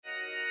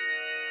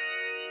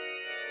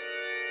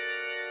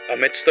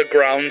Amidst the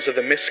grounds of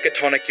the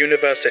Miskatonic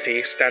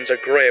University stands a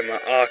grim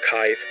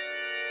archive.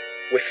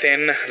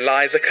 Within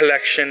lies a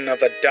collection of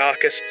the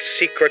darkest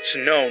secrets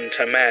known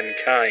to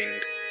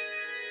mankind.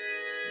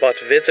 But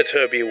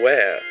visitor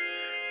beware,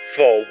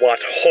 for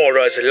what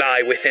horrors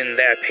lie within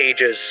their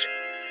pages.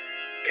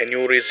 Can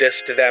you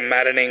resist their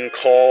maddening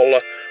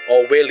call,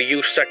 or will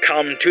you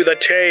succumb to the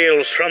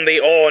tales from the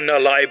Orna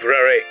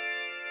Library?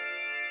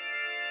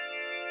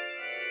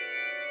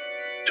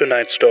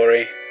 Tonight's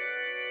story,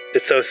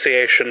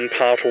 Dissociation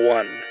Part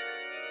 1,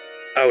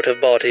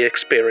 Out-of-Body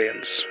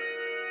Experience.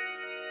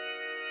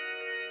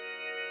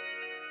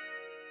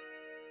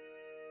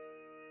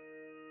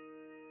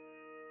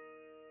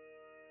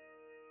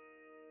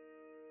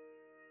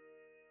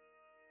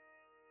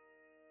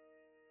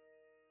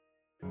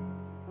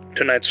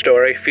 Tonight's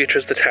story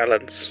features the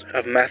talents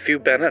of Matthew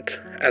Bennett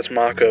as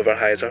Mark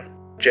Overheiser,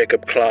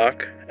 Jacob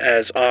Clark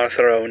as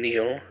Arthur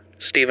O'Neill,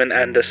 Stephen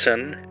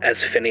Anderson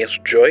as Phineas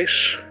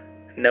Joyce,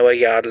 Noah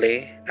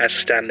Yardley as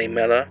Stanley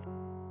Miller,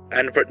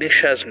 and Brittany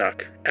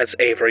Chesnuck as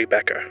Avery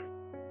Becker.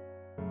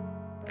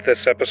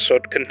 This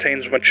episode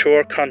contains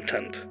mature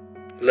content.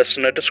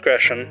 Listener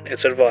discretion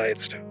is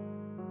advised.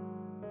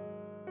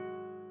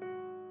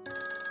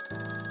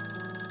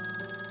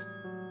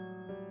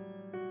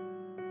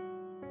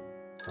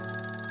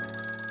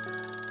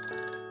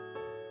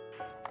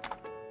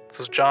 This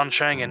is John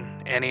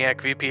Changan,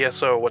 Aniac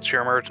VPSO. What's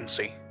your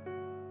emergency?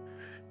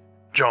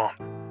 John,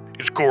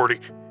 it's Gordy.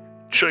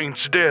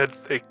 Jane's dead.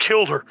 They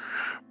killed her.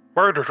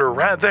 Murdered her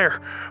right there.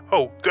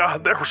 Oh,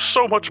 God, there was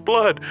so much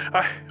blood.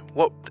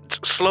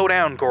 Slow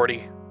down,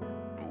 Gordy.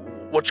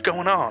 What's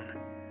going on?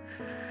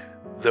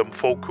 Them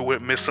folk who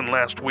went missing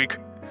last week,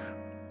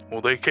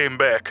 well, they came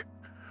back.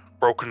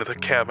 Broke into the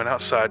cabin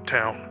outside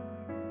town.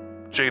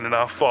 Jane and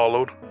I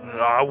followed.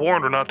 I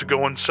warned her not to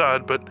go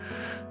inside, but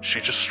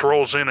she just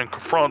strolls in and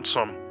confronts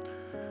them.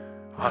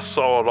 I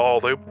saw it all.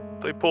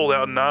 They pulled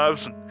out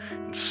knives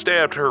and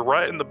stabbed her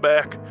right in the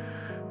back.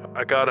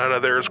 I got out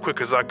of there as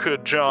quick as I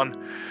could, John.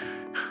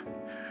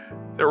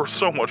 There was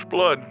so much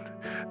blood.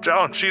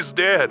 John, she's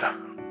dead.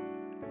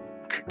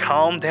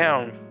 Calm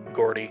down,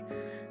 Gordy.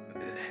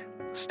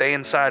 Stay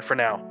inside for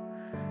now.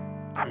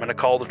 I'm gonna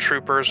call the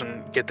troopers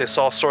and get this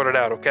all sorted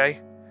out, okay?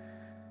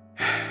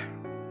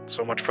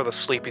 So much for the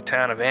sleepy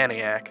town of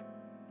Aniac.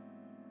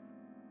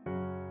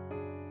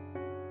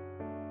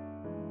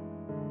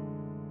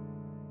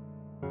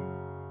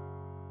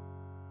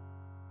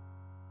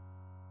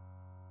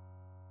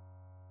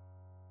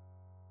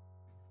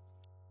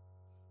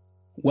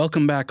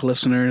 Welcome back,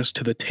 listeners,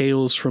 to the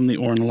Tales from the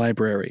Orna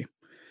Library.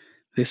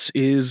 This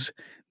is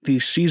the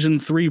Season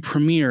 3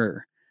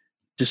 premiere,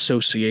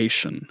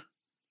 Dissociation.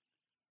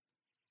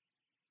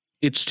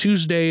 It's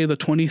Tuesday, the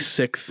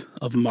 26th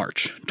of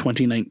March,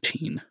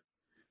 2019.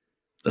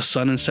 The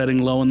sun is setting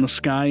low in the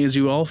sky as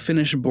you all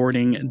finish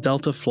boarding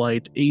Delta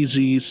Flight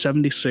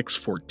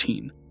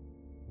AZ-7614.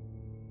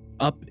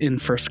 Up in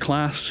first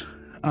class,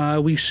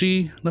 we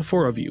see the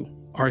four of you,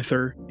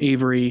 Arthur,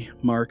 Avery,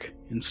 Mark,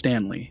 and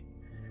Stanley.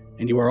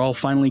 And you are all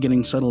finally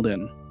getting settled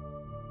in.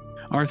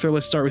 Arthur,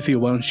 let's start with you.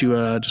 Why don't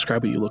you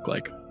describe what you look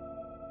like?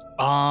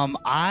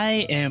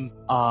 I am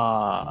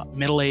a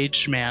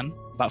middle-aged man,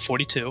 about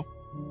 42.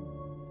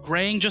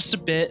 Graying just a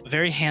bit,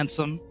 very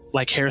handsome,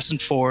 like Harrison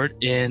Ford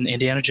in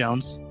Indiana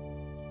Jones.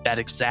 That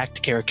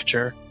exact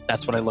caricature.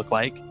 That's what I look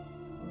like.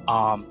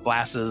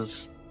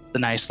 Glasses, the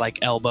nice like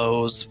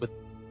elbows with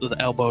the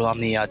elbow on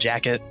the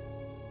jacket.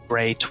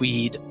 Gray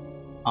tweed,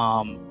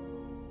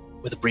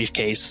 with a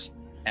briefcase,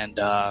 and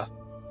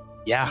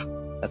yeah,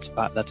 that's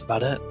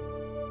about it.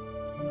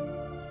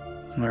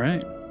 All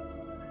right.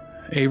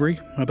 Avery,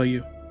 how about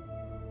you?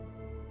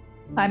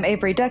 I'm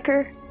Avery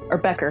Becker.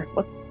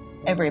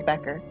 Avery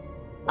Becker.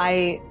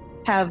 I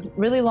have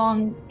really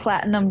long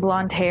platinum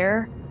blonde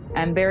hair.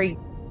 I'm very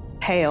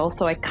pale,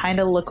 so I kind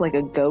of look like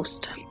a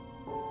ghost.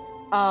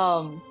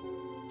 I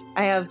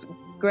have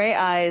gray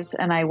eyes,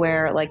 and I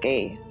wear like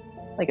a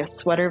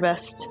sweater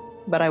vest,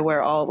 but I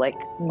wear all like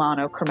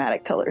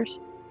monochromatic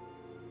colors.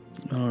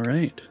 All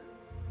right.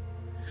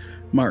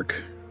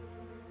 Mark,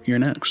 you're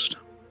next.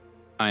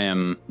 I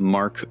am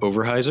Mark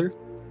Overheiser.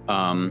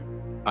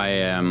 I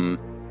am,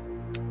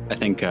 I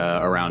think,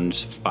 around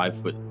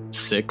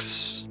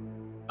 5'6",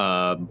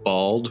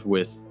 bald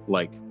with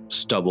like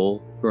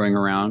stubble growing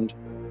around.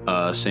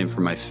 Same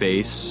for my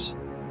face.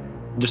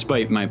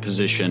 Despite my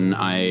position,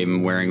 I'm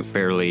wearing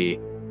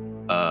fairly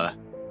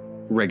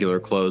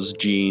regular clothes,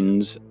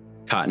 jeans,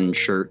 cotton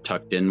shirt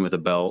tucked in with a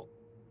belt,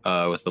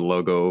 with the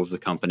logo of the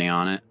company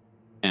on it,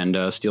 and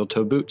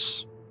steel-toe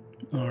boots.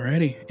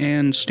 Alrighty,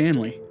 and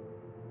Stanley.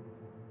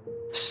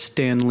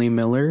 Stanley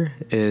Miller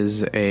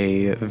is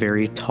a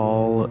very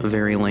tall,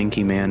 very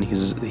lanky man.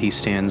 He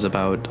stands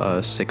about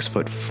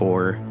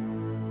 6'4".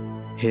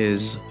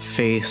 His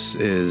face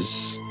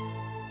is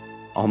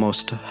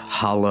almost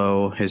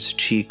hollow. His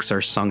cheeks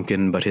are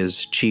sunken, but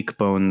his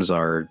cheekbones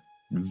are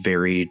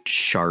very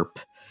sharp.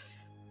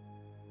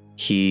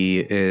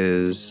 He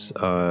has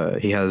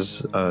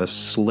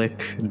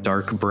slick,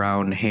 dark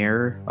brown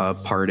hair,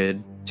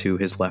 parted to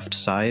his left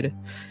side,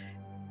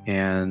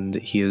 and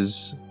he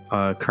is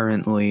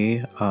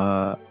currently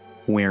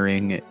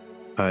wearing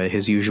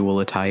his usual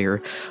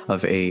attire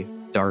of a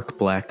dark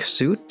black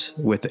suit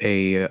with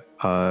a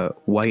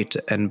white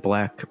and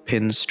black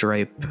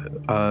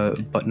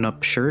pinstripe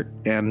button-up shirt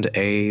and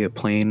a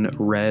plain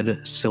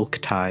red silk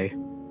tie.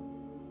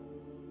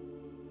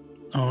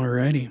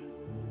 Alrighty.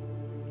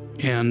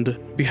 And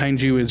behind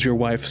you is your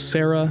wife,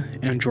 Sarah,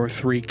 and your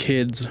 3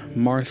 kids,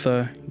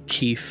 Martha,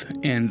 Keith,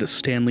 and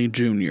Stanley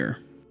Jr.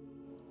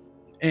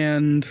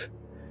 And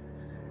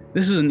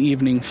this is an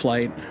evening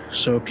flight,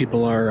 so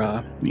people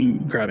are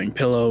grabbing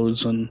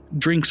pillows and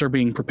drinks are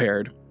being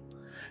prepared.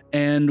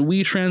 And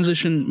we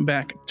transition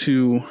back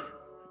to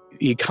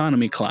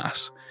economy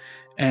class,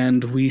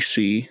 and we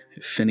see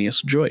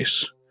Phineas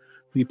Joyce.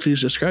 Will you please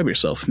describe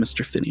yourself,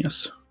 Mr.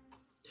 Phineas?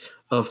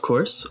 Of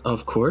course.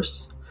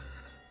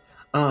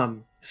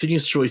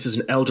 Phineas Joyce is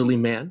an elderly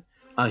man.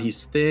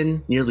 He's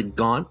thin, nearly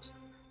gaunt,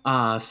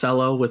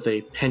 fellow with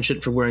a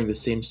penchant for wearing the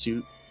same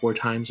suit 4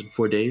 times in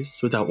 4 days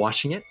without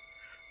washing it.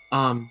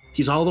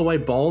 He's all the way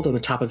bald on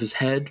the top of his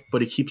head,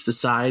 but he keeps the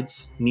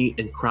sides neat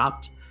and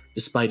cropped,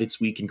 despite its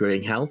weak and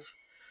graying health.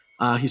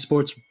 He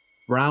sports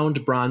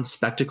round bronze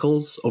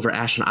spectacles over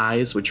ashen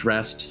eyes, which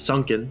rest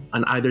sunken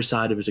on either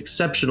side of his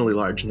exceptionally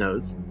large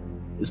nose.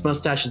 His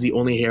mustache is the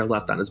only hair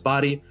left on his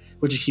body,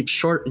 which he keeps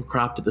short and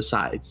cropped at the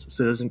sides,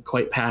 so it doesn't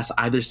quite pass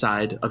either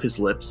side of his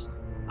lips,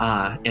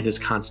 and his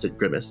constant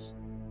grimace.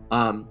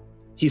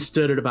 He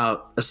stood at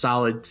about a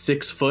solid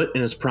 6 foot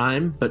in his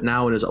prime, but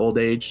now in his old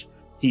age,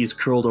 he's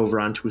curled over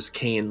onto his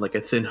cane like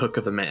a thin hook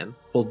of a man,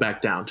 pulled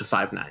back down to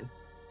 5'9".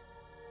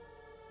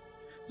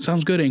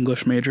 Sounds good,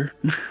 English major.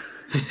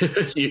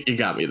 You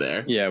got me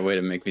there. Yeah, way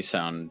to make me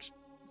sound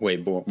way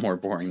more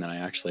boring than I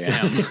actually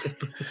am.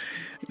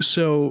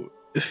 So,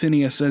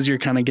 Phineas, as you're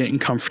kind of getting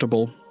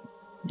comfortable,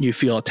 you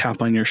feel a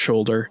tap on your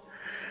shoulder,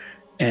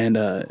 and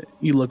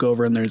you look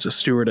over and there's a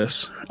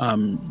stewardess,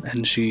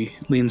 and she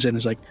leans in and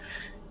is like,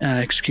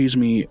 excuse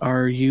me,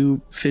 are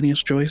you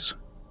Phineas Joyce?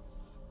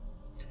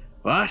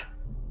 What?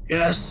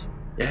 Yes,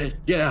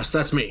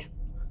 that's me.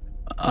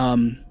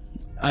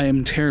 I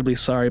am terribly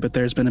sorry, but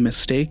there's been a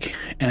mistake,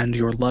 and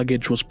your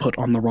luggage was put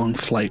on the wrong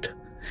flight.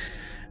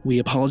 We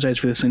apologize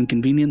for this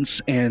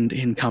inconvenience, and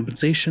in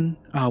compensation,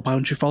 why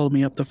don't you follow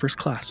me up to first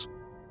class?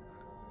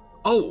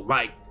 Oh,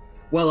 right.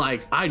 Well,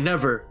 I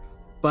never,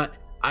 but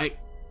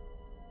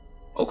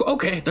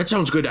okay, that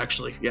sounds good,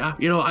 actually. Yeah,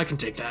 I can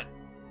take that.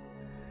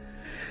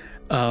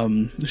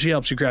 She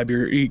helps you grab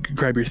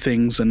your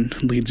things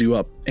and leads you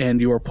up,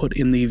 and you are put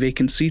in the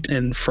vacant seat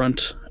in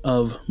front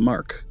of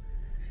Mark.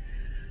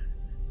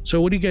 So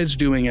what are you guys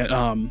doing at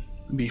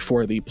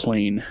before the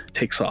plane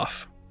takes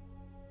off?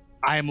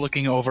 I am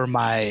looking over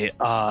my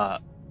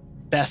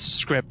best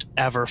script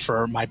ever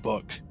for my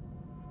book,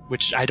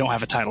 which I don't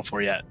have a title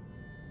for yet.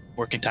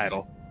 Working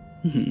title.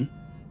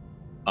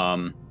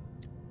 Mm-hmm.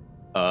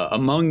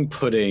 Among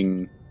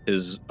putting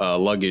his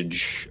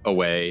luggage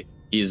away,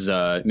 he's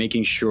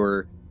making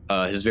sure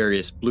his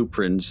various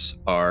blueprints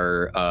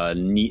are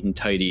neat and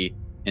tidy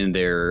in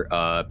their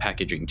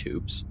packaging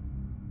tubes.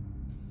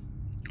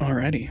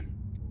 Alrighty.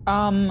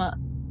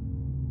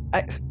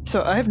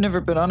 So I've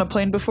never been on a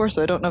plane before,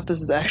 so I don't know if this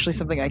is actually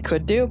something I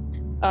could do.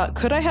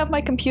 Could I have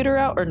my computer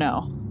out or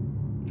no?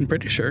 I'm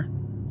pretty sure.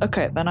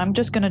 Okay, then I'm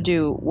just gonna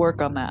do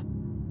work on that.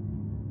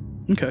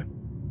 Okay.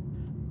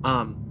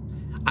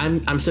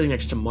 I'm sitting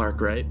next to Mark,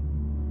 right?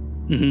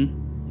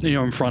 Mm-hmm.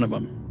 You're in front of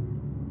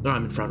him. No,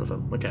 I'm in front of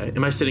him. Okay.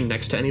 Am I sitting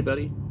next to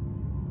anybody?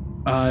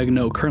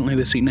 No, currently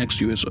the seat next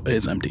to you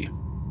is empty.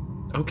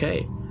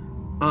 Okay.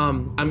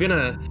 I'm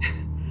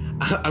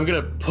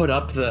gonna put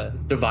up the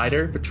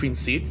divider between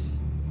seats,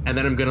 and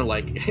then I'm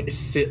gonna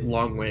sit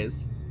long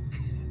ways.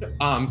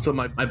 So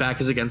my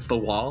back is against the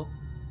wall,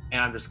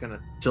 and I'm just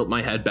gonna tilt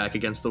my head back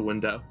against the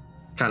window,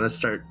 kind of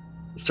start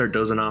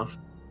dozing off.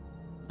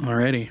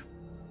 Alrighty.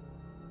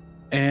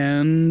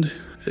 And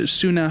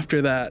soon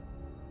after that,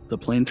 the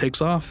plane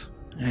takes off,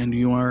 and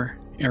you are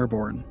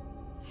airborne.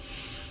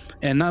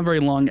 And not very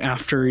long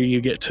after you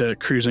get to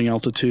cruising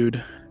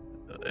altitude,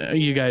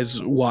 you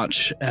guys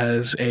watch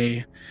as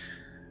a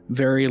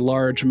very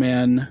large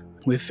man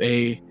with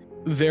a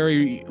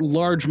very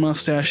large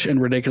mustache and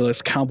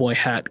ridiculous cowboy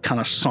hat kind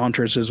of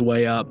saunters his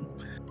way up.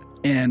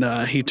 And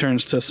he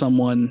turns to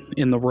someone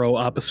in the row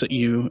opposite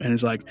you and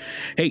is like,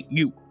 "Hey,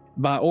 you,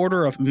 by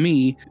order of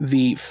me,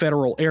 the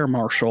Federal Air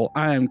Marshal,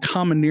 I am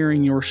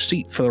commandeering your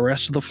seat for the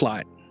rest of the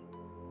flight."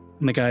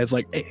 And the guy is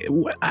like, "Hey,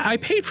 I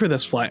paid for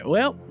this flight."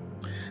 "Well,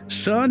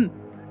 son,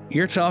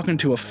 you're talking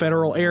to a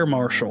Federal Air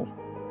Marshal,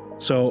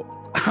 so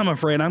I'm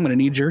afraid I'm going to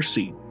need your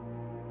seat."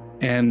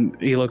 And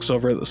he looks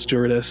over at the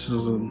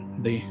stewardesses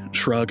and they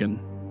shrug and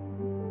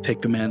take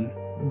the man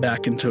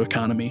back into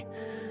economy.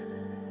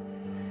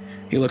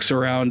 He looks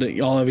around at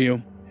all of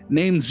you.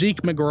 "Named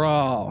Zeke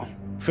McGraw,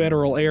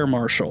 Federal Air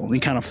Marshal." And he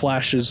kind of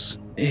flashes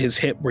his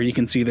hip where you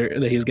can see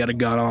that he's got a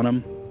gun on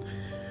him.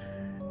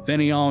 "If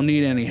any of y'all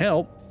need any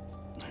help,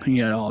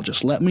 y'all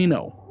just let me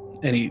know."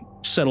 And he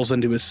settles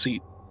into his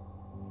seat.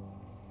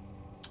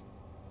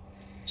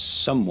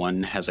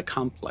 Someone has a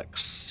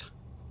complex.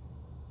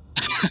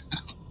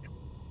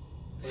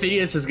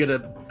 Phineas is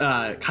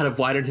gonna kind of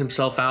widen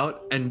himself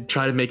out and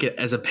try to make it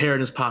as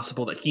apparent as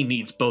possible that he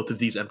needs both of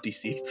these empty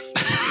seats.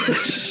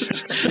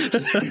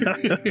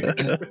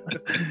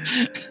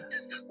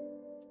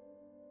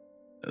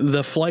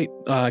 The flight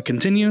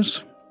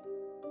continues.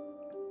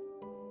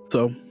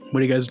 So, what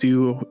do you guys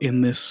do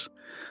in this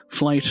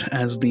flight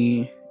as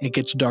it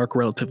gets dark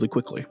relatively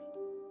quickly?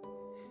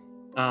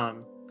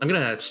 I'm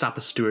gonna stop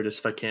a stewardess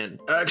if I can.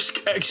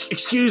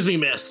 Excuse me,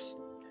 miss.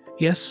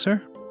 Yes,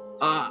 sir.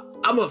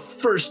 I'm a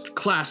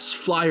first-class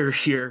flyer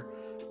here.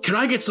 Can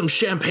I get some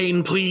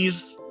champagne,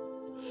 please?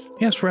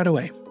 Yes, right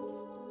away.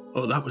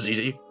 Oh, that was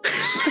easy.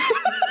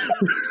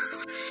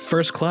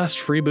 First class,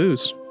 free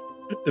booze.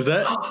 Is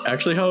that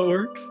actually how it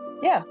works?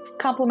 Yeah,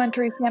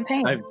 complimentary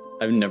champagne.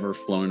 I've never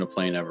flown a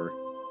plane ever.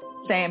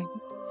 Same.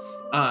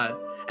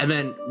 And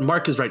then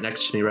Mark is right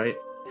next to me, right?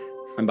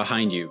 I'm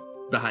behind you.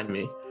 Behind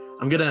me.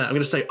 I'm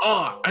gonna say,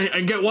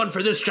 I get one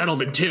for this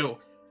gentleman too.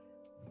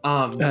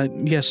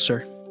 Yes,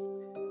 sir.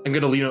 I'm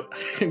gonna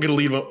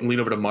lean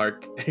over to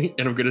Mark, and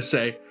I'm gonna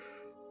say,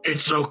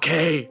 "It's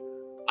okay.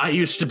 I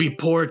used to be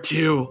poor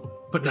too,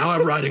 but now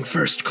I'm riding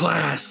first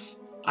class.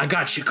 I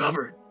got you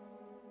covered."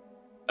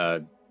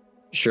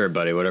 Sure,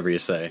 buddy. Whatever you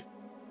say.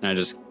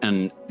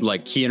 And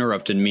he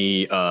interrupted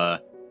me,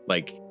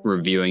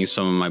 reviewing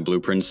some of my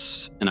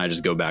blueprints, and I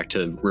just go back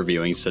to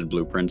reviewing said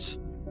blueprints.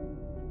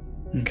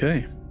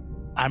 Okay.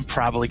 I'm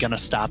probably going to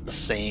stop the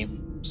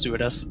same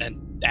stewardess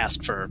and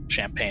ask for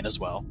champagne as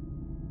well.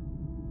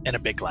 In a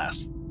big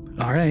glass.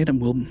 All right, and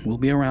we'll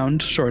be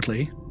around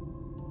shortly.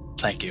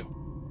 Thank you.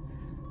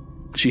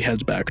 She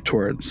heads back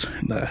towards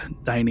the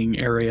dining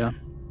area.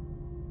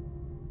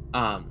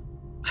 I'm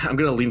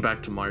gonna lean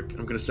back to Mark.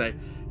 I'm gonna say,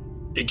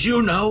 Did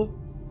you know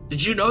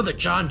that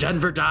John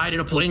Denver died in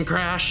a plane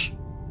crash?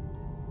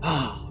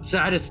 Oh,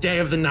 saddest day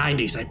of the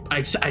 90s,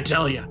 I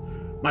tell you.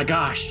 My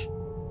gosh.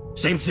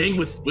 Same thing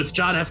with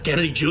John F.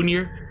 Kennedy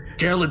Jr.,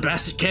 Carolyn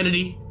Bassett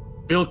Kennedy,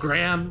 Bill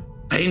Graham,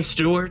 Payne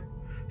Stewart.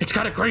 It's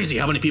kind of crazy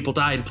how many people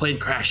die in plane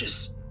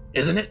crashes,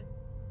 isn't it?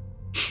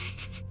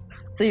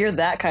 So you're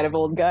that kind of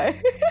old guy.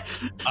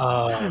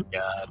 Oh,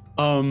 God.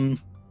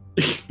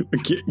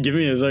 Give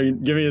me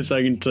a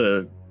second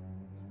to...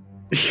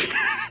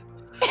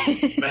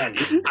 Man,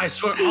 I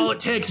swear, all it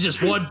takes is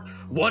just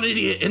one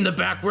idiot in the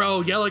back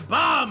row yelling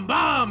 "bomb,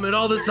 bomb," and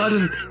all of a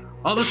sudden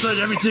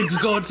everything's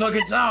going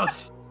fucking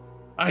south.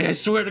 I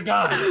swear to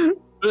God.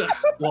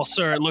 Well,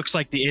 sir, it looks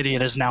like the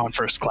idiot is now in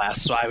first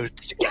class, so I would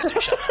suggest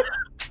you shut up.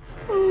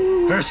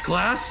 First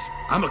class?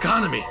 I'm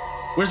economy.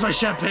 Where's my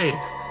champagne?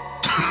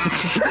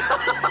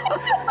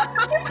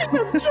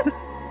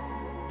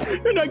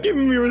 You're not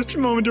giving me a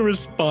moment to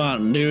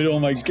respond, dude. Oh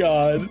my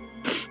God.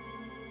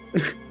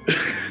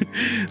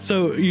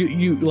 So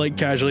you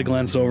casually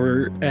glance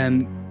over,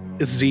 and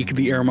Zeke,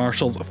 the air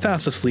marshal's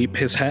fast asleep.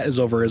 His hat is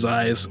over his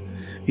eyes.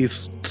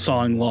 He's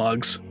sawing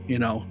logs,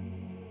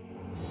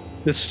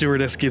 The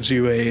stewardess gives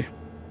you a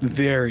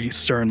very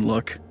stern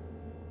look.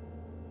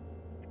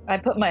 I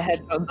put my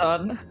headphones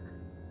on.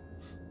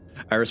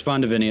 I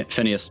respond to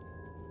Phineas.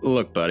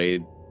 Look,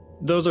 buddy,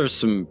 those are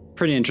some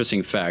pretty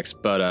interesting facts,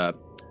 but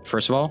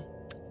first of all,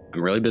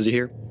 I'm really busy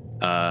here.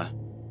 Got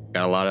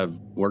a lot of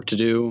work to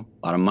do,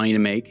 a lot of money to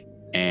make,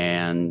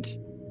 and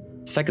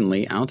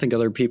secondly, I don't think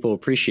other people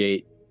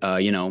appreciate,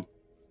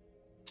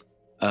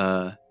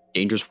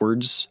 dangerous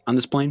words on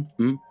this plane.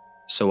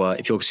 So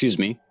if you'll excuse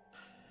me.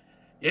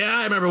 Yeah,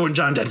 I remember when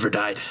John Denver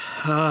died.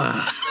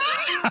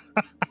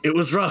 It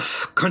was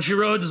rough. Country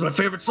Roads is my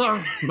favorite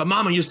song. My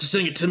mama used to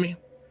sing it to me,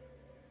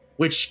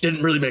 which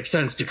didn't really make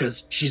sense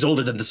because she's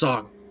older than the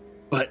song.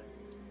 But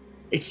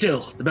it's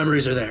still, the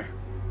memories are there.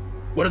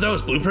 What are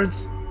those,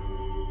 blueprints?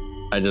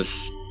 I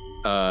just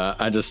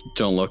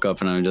don't look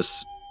up, and I'm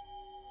just...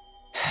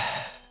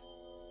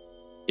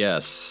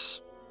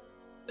 Yes,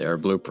 they are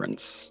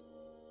blueprints.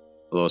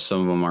 Although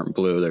some of them aren't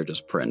blue, they're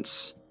just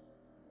prints.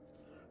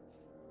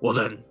 Well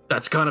then,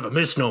 that's kind of a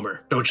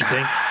misnomer, don't you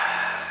think?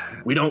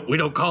 We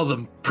don't call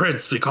them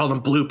prints, we call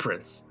them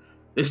blueprints.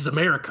 This is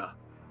America.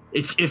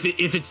 If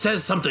it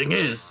says something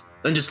is,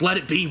 then just let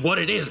it be what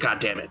it is,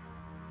 goddammit.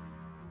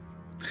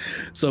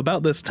 So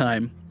about this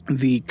time,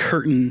 the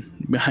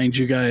curtain behind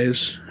you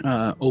guys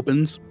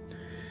opens,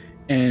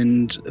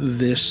 and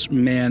this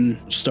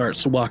man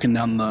starts walking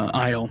down the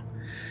aisle.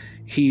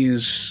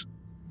 He's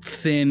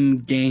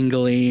thin,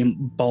 gangly,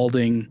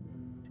 balding.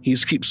 He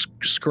keeps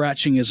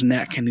scratching his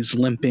neck, and he's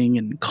limping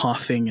and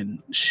coughing and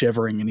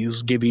shivering, and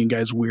he's giving you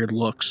guys weird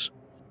looks.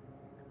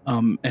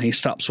 And he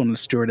stops one of the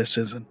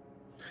stewardesses and,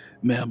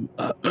 "Ma'am,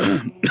 I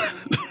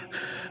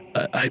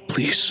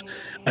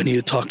need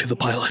to talk to the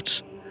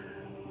pilots."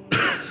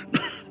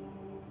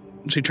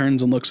 She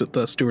turns and looks at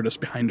the stewardess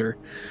behind her,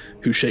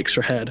 who shakes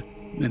her head,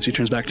 and she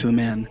turns back to the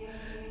man.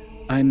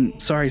 "I'm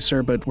sorry,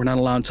 sir, but we're not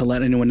allowed to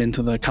let anyone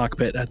into the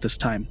cockpit at this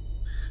time."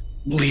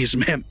 "Please,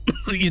 ma'am,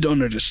 you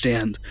don't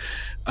understand.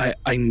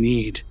 I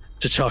need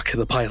to talk to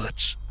the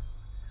pilots.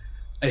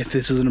 If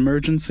this is an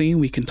emergency,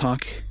 we can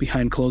talk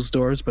behind closed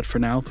doors, but for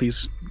now,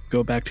 please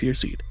go back to your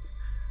seat.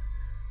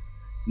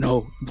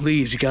 No,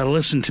 please, you gotta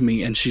listen to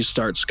me. And she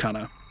starts kind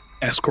of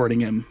escorting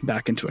him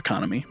back into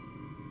economy.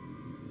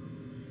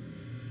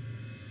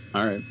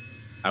 All right.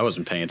 I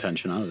wasn't paying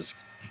attention. I was.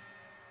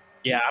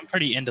 Yeah, I'm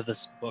pretty into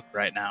this book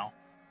right now.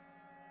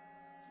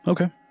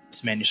 Okay,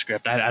 This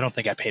manuscript. I don't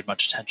think I paid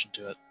much attention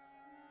to it.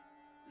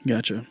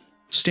 gotcha.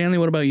 Stanley,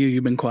 what about you?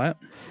 You've been quiet?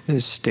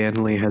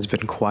 Stanley has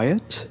been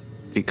quiet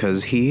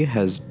because he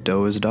has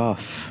dozed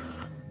off.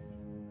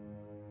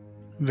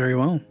 Very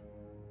well.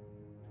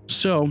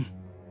 So,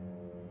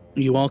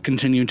 you all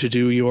continue to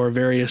do your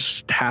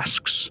various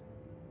tasks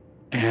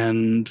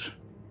and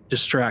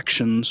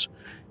distractions,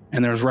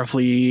 and there's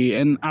roughly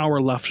an hour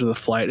left of the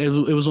flight. It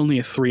was only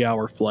a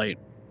 3-hour flight,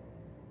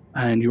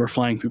 and you were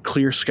flying through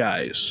clear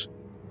skies.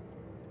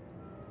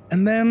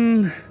 And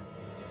then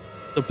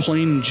the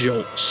plane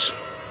jolts,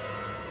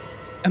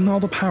 and all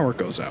the power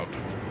goes out.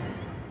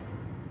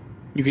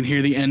 You can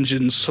hear the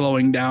engines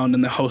slowing down,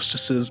 and the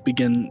hostesses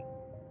begin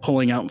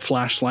pulling out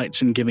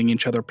flashlights and giving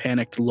each other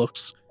panicked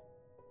looks.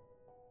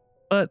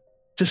 But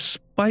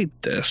despite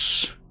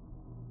this,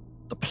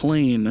 the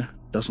plane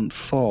doesn't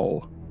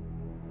fall.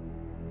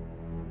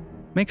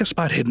 Make a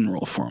spot hidden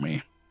roll for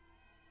me.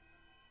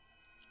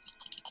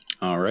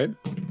 All right.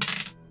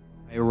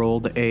 I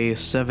rolled a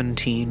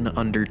 17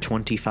 under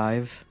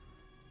 25.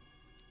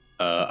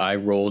 I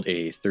rolled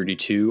a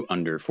 32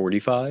 under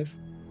 45.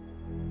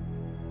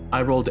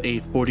 I rolled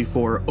a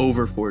 44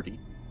 over 40.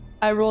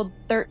 I rolled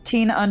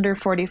 13 under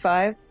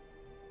 45.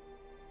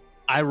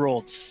 I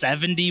rolled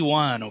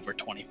 71 over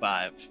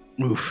 25.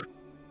 Oof.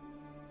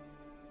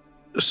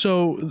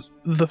 So,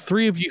 the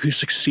three of you who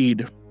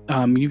succeed,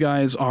 you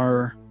guys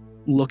are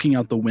looking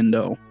out the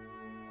window,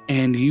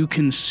 and you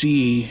can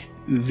see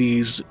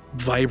these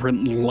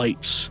vibrant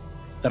lights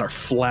that are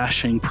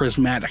flashing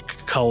prismatic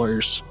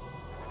colors.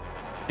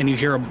 And you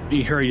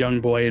hear a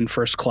young boy in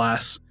first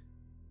class,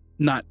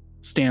 not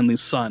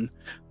Stanley's son,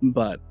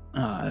 but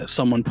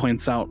someone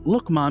points out,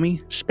 "Look,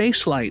 Mommy,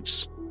 space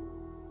lights."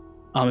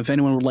 If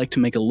anyone would like to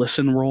make a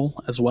listen roll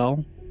as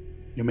well,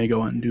 you may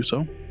go ahead and do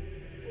so.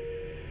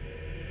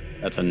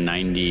 That's a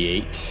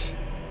 98.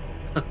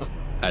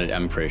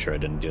 I'm pretty sure I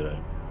didn't do that.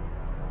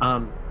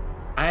 I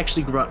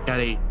actually got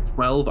a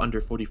 12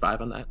 under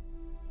 45 on that.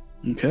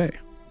 Okay.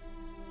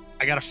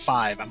 I got a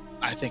 5.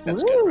 I think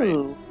that's good, right?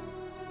 Ooh.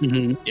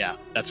 Mm-hmm. Yeah,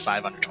 that's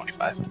 5 under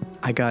 25.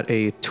 I got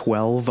a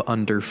 12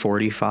 under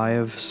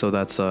 45, so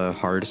that's a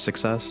hard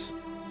success.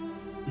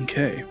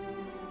 Okay.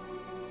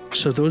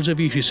 So those of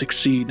you who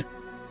succeed,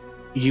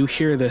 you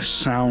hear this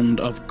sound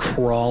of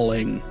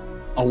crawling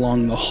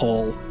along the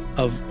hull,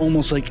 of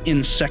almost like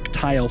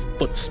insectile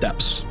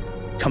footsteps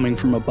coming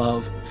from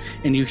above.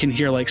 And you can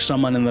hear like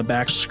someone in the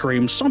back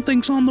scream,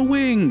 "Something's on the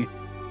wing!"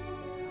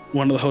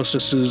 One of the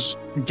hostesses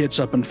gets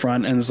up in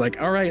front and is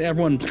like, "All right,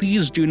 everyone,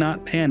 please do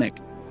not panic.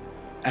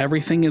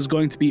 Everything is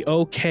going to be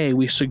okay.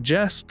 We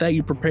suggest that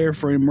you prepare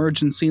for an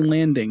emergency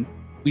landing.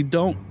 We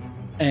don't..."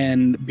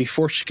 And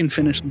before she can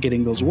finish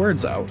getting those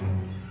words out,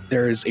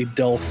 there is a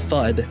dull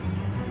thud,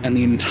 and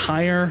the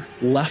entire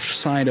left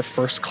side of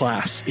first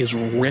class is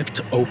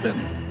ripped open,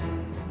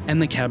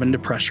 and the cabin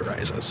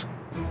depressurizes.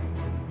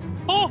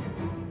 Oh!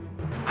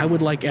 I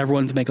would like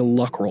everyone to make a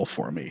luck roll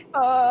for me.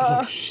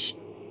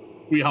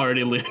 We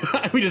already live.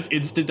 We just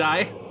insta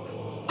die.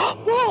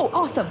 Whoa,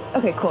 awesome.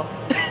 Okay, cool.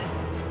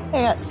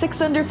 I got 6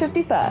 under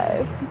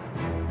 55.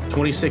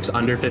 26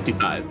 under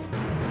 55.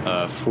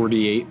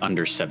 48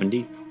 under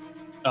 70.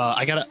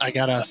 I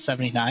got a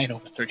 79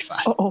 over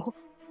 35. Oh.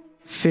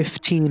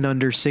 15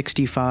 under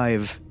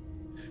 65.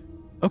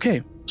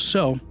 Okay,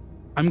 so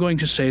I'm going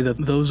to say that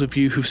those of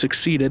you who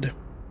succeeded,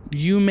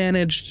 you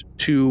managed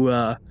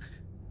to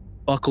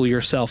buckle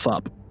yourself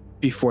up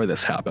before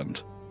this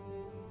happened.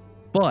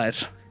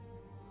 But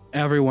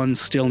everyone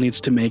still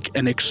needs to make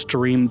an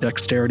extreme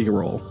dexterity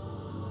roll.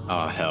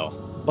 Oh, hell.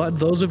 But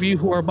those of you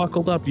who are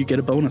buckled up, you get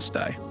a bonus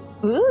die.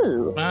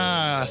 Ooh.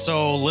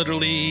 So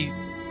literally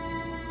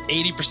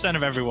 80%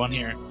 of everyone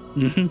here.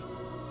 Mm-hmm.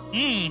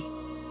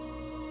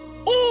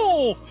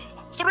 Oh!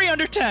 3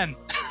 under 10.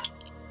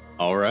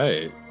 All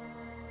right.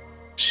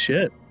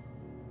 Shit.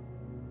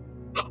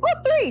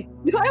 Oh, 3.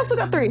 I also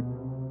got 3.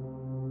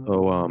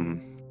 So,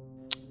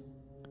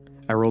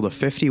 I rolled a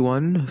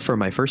 51 for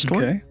my first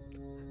one, Okay.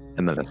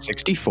 and then a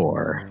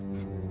 64.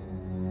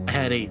 I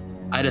had a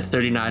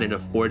 39 and a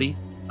 40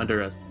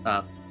 under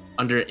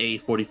a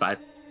 45.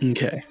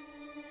 Okay.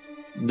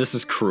 This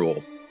is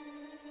cruel.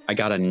 I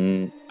got a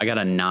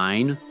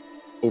 9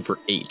 over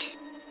 8.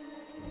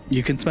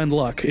 You can spend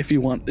luck if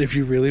you want, if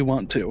you really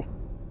want to.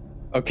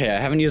 Okay, I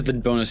haven't used the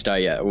bonus die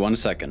yet. 1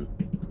 second.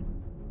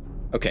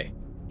 Okay,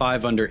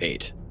 5 under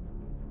 8.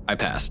 I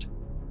passed.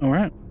 All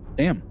right.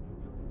 Damn.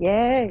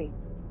 Yay.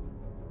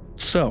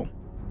 So,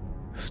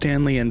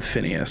 Stanley and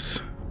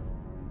Phineas,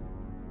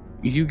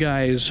 you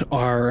guys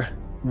are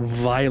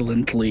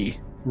violently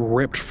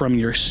ripped from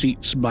your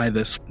seats by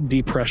this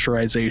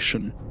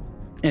depressurization,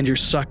 and you're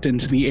sucked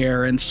into the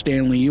air. And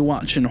Stanley, you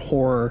watch in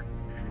horror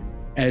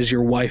as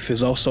your wife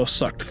is also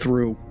sucked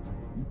through,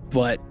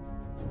 but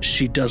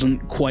She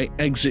doesn't quite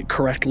exit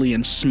correctly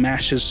and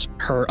smashes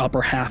her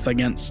upper half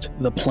against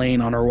the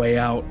plane on her way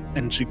out,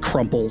 and she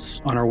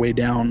crumples on her way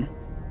down.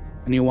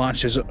 And you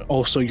watch as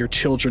also your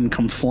children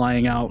come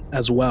flying out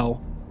as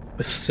well,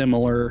 with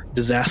similar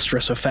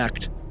disastrous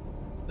effect.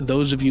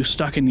 Those of you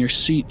stuck in your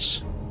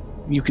seats,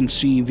 you can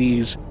see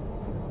these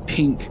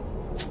pink,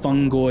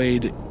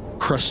 fungoid,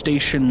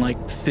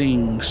 crustacean-like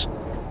things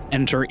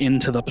enter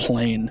into the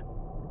plane,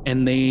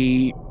 and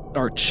they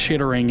are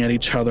chittering at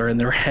each other, and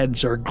their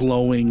heads are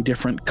glowing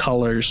different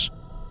colors.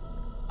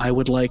 I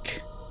would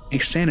like a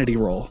sanity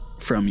roll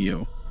from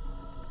you.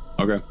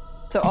 Okay.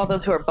 So all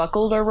those who are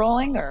buckled are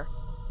rolling, or?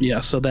 Yeah,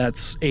 so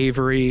that's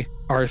Avery,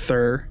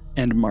 Arthur,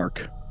 and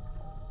Mark.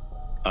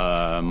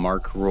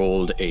 Mark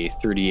rolled a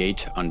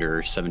 38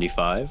 under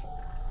 75.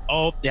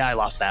 Oh, yeah, I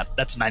lost that.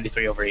 That's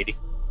 93 over 80.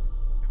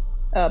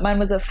 Mine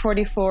was a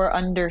 44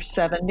 under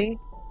 70.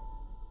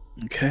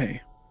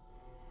 Okay.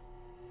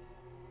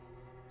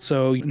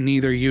 So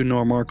neither you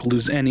nor Mark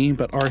lose any,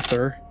 but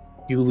Arthur,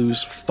 you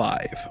lose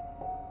 5.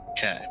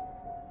 Okay.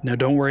 Now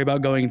don't worry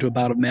about going into a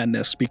bout of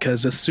madness,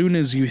 because as soon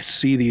as you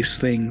see these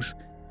things,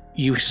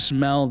 you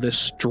smell this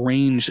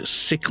strange,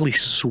 sickly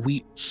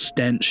sweet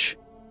stench,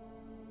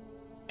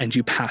 and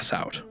you pass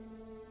out.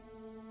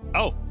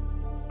 Oh,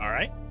 all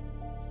right.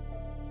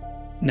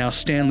 Now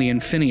Stanley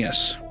and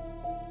Phineas,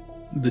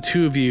 the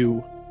two of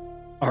you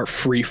are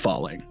free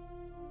falling,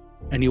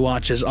 and you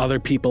watch as other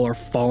people are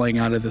falling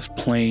out of this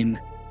plane,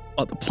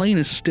 but the plane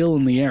is still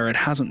in the air. It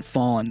hasn't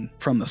fallen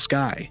from the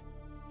sky.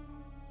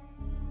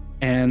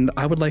 And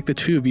I would like the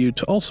two of you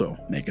to also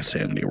make a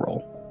sanity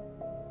roll.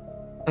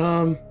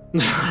 Yeah,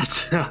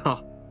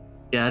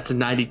 it's a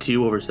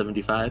 92 over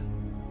 75.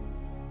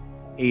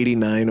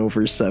 89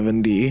 over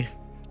 70.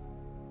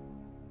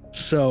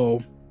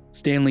 So,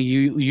 Stanley,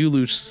 you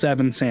lose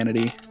 7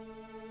 sanity,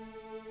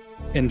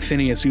 and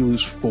Phineas, you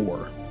lose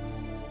 4.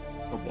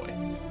 Oh boy.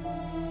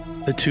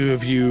 The two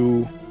of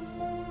you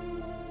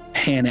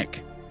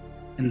panic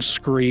and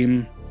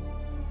scream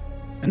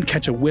and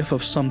catch a whiff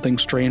of something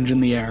strange in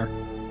the air,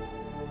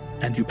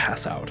 and you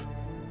pass out.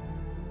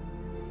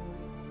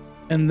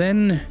 And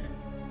then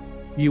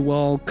you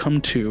all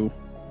come to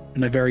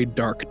in a very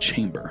dark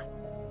chamber.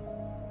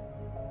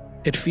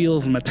 It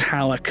feels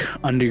metallic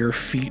under your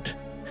feet,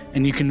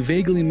 and you can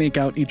vaguely make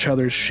out each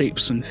other's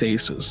shapes and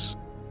faces.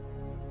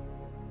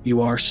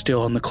 You are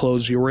still in the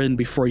clothes you were in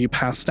before you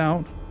passed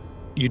out.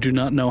 You do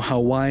not know how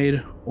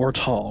wide or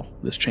tall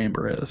this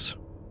chamber is.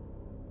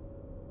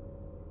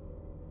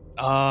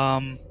 Are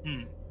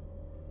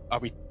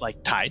we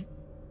like tied?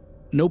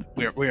 Nope.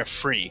 We are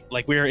free.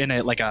 Like we're in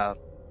it like a,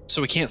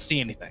 so we can't see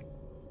anything.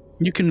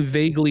 You can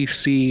vaguely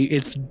see,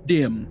 it's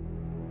dim.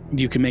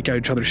 You can make out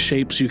each other's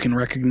shapes, you can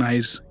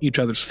recognize each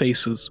other's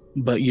faces,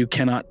 but you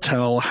cannot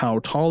tell how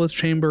tall this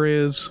chamber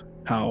is,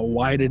 how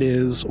wide it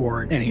is,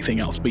 or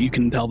anything else, but you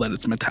can tell that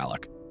it's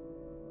metallic.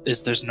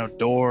 There's no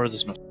door,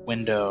 there's no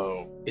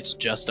window, it's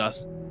just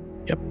us.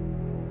 Yep.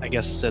 I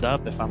guess sit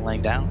up if I'm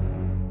laying down.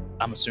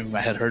 I'm assuming my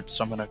head hurts,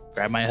 so I'm gonna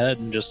grab my head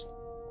and just...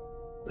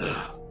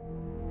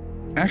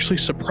 Actually,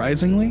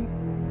 surprisingly,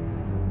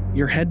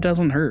 your head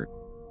doesn't hurt.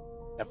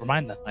 Never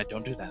mind then, I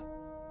don't do that.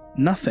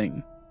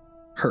 Nothing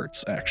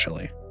hurts,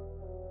 actually,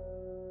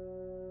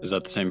 Is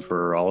that the same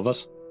for all of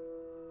us?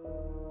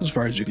 as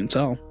far as you can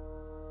tell.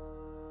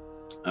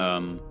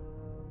 Well,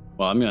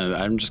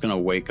 I'm just gonna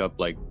wake up,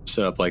 like,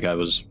 sit up like I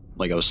was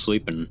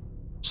sleeping.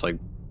 It's like,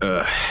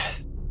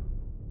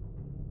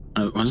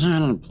 wasn't I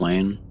on a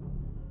plane?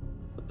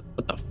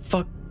 What the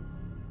fuck?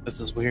 This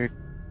is weird.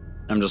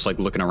 I'm just like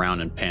looking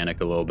around in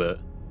panic a little bit.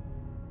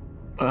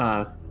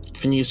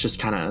 Phineas just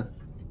kind of...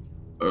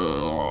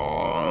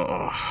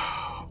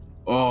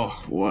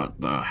 oh, what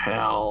the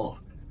hell?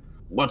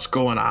 What's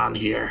going on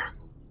here?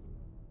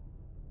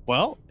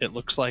 Well, it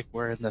looks like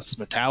we're in this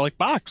metallic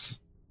box.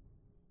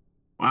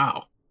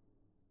 Wow.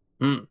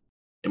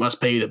 They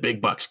must pay you the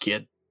big bucks,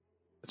 kid.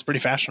 It's pretty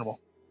fashionable.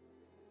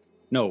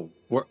 No,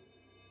 weren't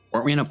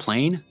we in a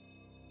plane?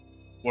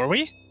 Were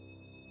we?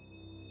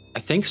 I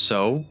think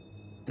so.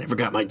 I never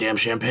got my damn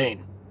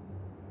champagne.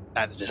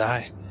 Neither did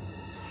I.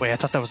 Wait, I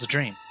thought that was a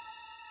dream.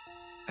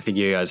 I think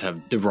you guys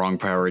have the wrong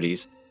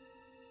priorities.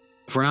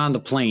 If we're not on the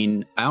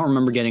plane, I don't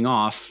remember getting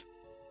off.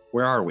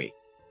 Where are we?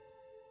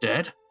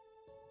 Dead?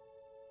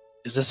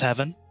 Is this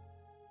heaven?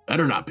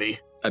 Better not be.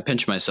 I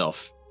pinch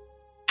myself.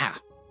 Ah.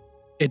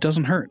 It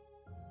doesn't hurt.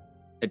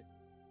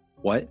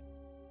 What?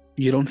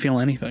 You don't feel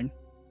anything.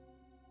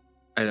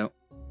 I'm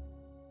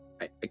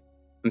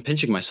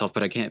pinching myself,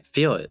 but I can't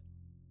feel it.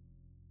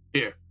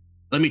 Here,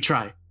 let me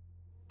try.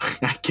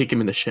 I kick him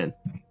in the shin.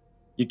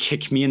 You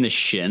kick me in the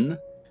shin?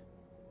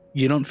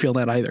 You don't feel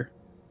that either.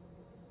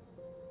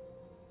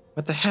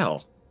 What the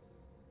hell?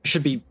 I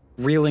should be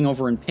reeling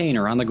over in pain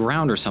or on the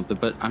ground or something,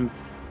 but I'm...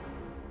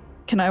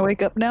 Can I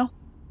wake up now?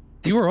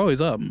 You were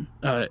always up.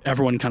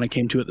 Everyone kind of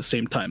came to at the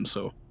same time,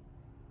 so...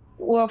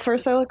 Well,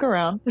 first I look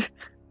around,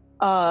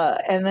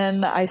 and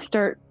then I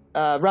start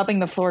rubbing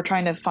the floor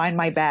trying to find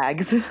my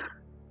bags.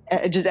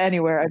 Just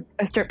anywhere.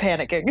 I start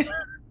panicking.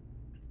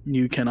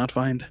 You cannot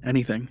find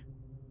anything.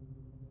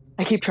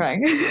 I keep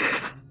trying.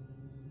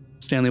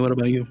 Stanley, what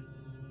about you?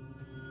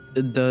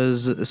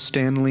 Does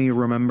Stanley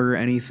remember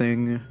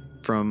anything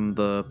from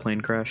the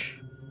plane crash?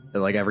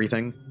 Like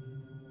everything?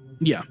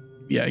 Yeah,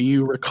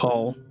 you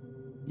recall.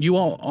 You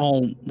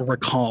all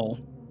recall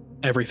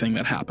everything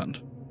that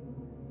happened.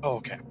 Oh,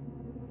 okay.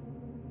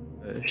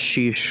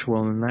 Sheesh.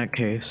 Well, in that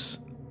case,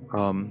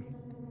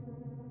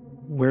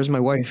 where's my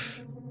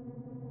wife?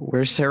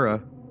 Where's Sarah?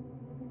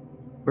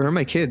 Where are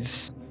my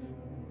kids?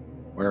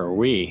 Where are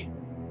we?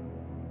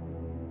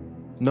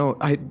 No,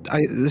 I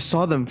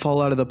saw them fall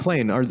out of the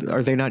plane. Are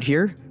they not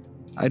here?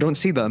 I don't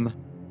see them.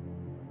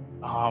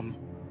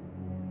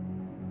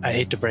 I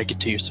hate to break it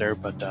to you, sir,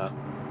 but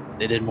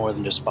they did more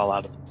than just fall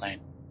out of the plane.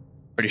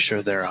 Pretty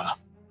sure they're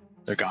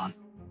gone.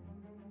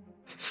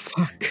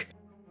 Fuck.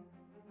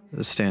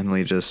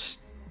 Stanley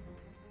just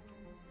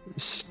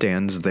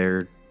stands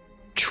there,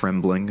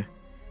 trembling.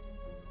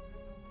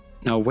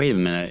 Now, wait a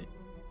minute.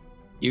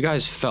 You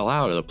guys fell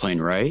out of the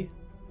plane, right?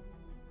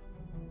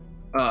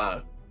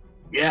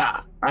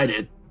 Yeah, I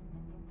did.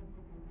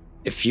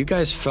 If you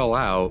guys fell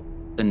out,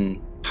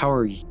 then how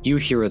are you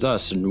here with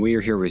us and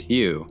we're here with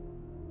you?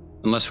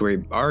 Unless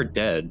we are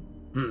dead.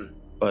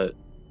 But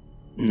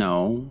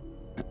no,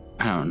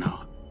 I don't know.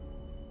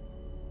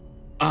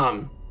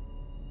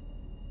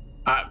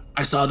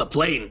 I saw the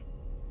plane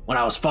when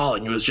I was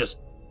falling. It was just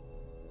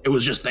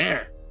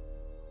there,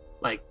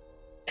 like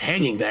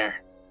hanging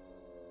there.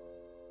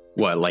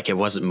 What, like it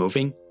wasn't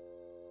moving?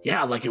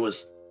 Yeah, like it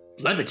was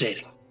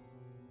levitating.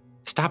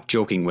 Stop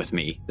joking with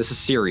me. This is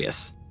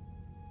serious.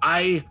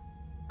 I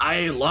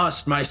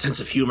lost my sense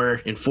of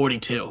humor in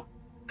 42,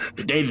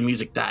 the day the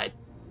music died.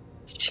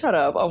 Shut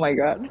up. Oh my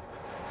god.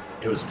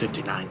 It was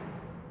 59.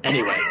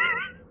 Anyway.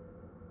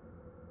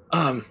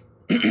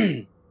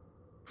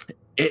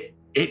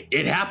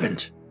 It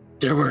happened.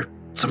 There were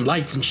some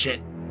lights and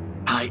shit.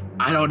 I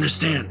don't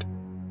understand.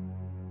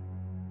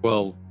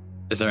 Well,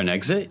 is there an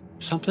exit?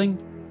 Something?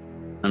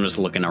 I'm just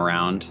looking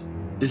around.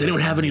 Does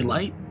anyone have any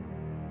light?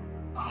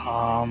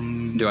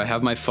 Do I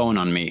have my phone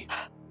on me?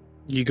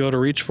 You go to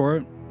reach for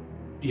it.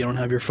 You don't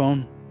have your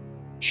phone.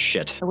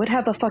 Shit. I would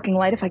have a fucking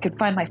light if I could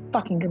find my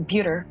fucking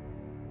computer.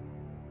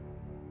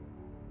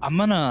 I'm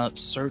gonna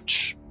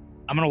search.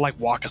 I'm gonna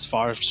walk as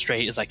far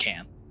straight as I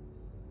can.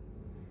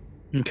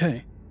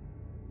 Okay.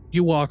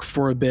 You walk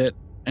for a bit,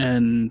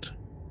 and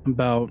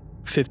about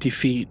 50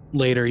 feet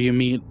later, you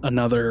meet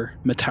another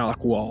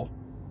metallic wall.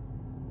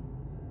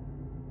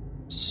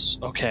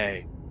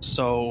 Okay,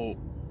 so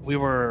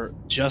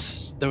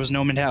there was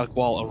no metallic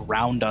wall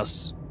around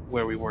us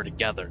where we were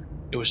together.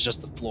 It was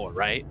just the floor,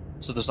 right?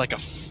 So there's like a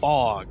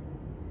fog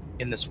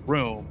in this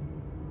room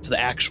to the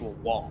actual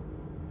wall.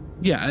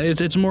 Yeah,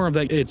 it's more of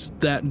that. It's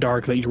that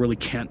dark that you really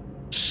can't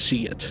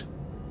see it.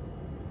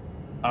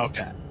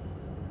 Okay.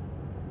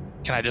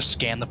 Can I just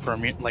scan the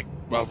perimeter,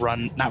 not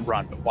run,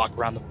 but walk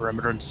around the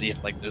perimeter and see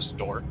if there's a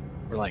door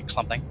or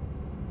something?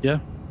 Yeah.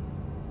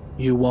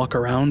 You walk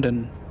around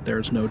and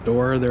there's no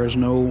door. There's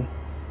no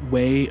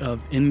way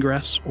of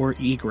ingress or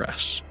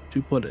egress,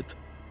 to put it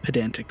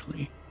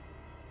pedantically.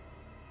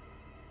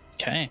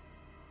 Okay.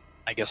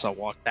 I guess I'll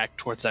walk back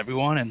towards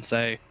everyone and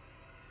say,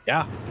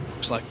 yeah,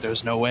 looks like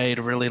there's no way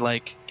to really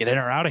get in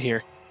or out of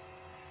here.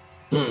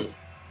 And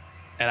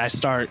I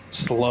start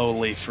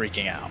slowly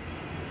freaking out.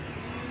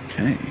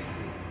 Okay.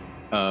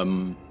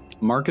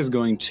 Mark is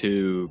going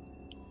to,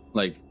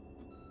 a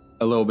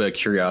little bit of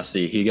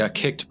curiosity. He got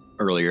kicked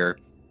earlier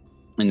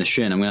in the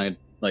shin. I'm going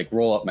to,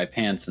 roll up my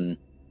pants and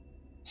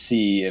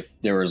see if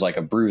there was,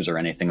 a bruise or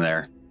anything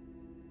there.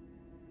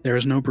 There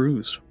is no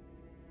bruise.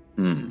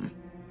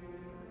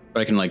 But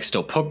I can,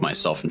 still poke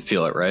myself and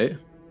feel it, right?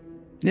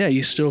 Yeah,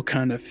 you still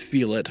kind of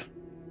feel it.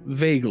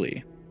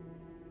 Vaguely.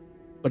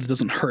 But it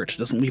doesn't hurt. It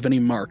doesn't leave any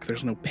mark.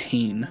 There's no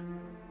pain.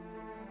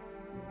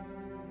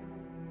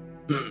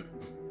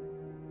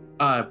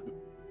 I'm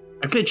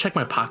gonna check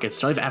my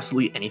pockets. Do I have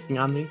absolutely anything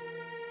on me?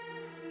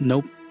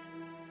 Nope.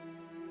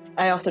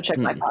 I also check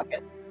my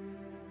pocket.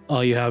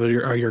 All you have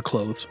are your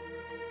clothes.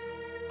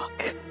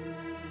 Fuck.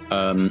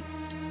 I'm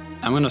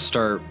gonna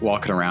start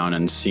walking around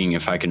and seeing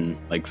if I can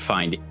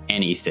find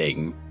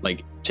anything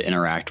to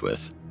interact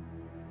with.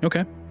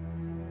 Okay.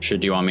 Do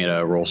you want me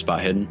to roll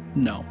spot hidden?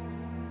 No.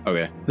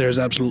 Okay. There's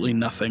absolutely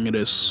nothing. It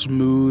is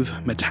smooth,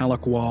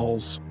 metallic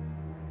walls.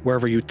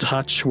 Wherever you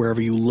touch,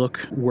 wherever you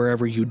look,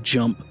 wherever you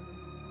jump,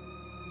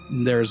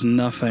 there's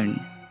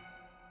nothing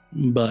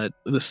but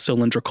the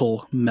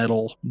cylindrical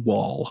metal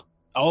wall.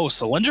 Oh,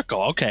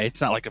 cylindrical. Okay,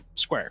 it's not like a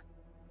square.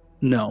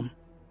 No.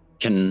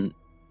 Can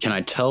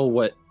I tell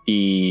what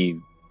the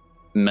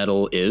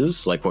metal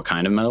is? What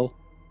kind of metal?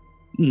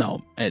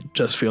 No, it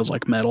just feels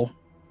like metal.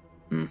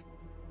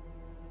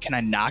 Can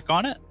I knock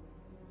on it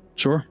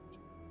Sure.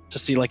 to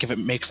see if it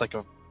makes a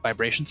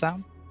vibration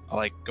sound?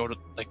 I'll go to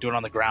do it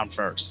on the ground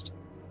first.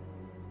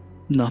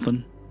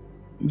 Nothing.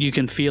 You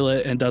can feel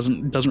it and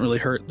doesn't really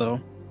hurt though.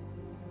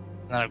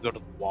 And then I'll go to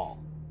the wall.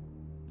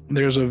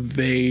 There's a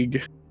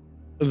vague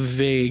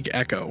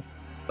echo,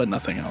 but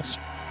nothing else.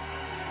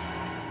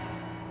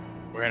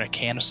 We're in a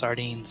can of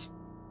sardines.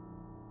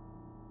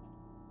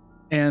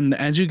 And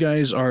as you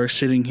guys are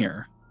sitting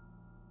here,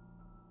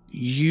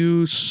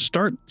 you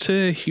start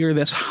to hear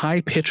this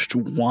high-pitched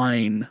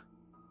whine,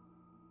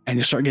 and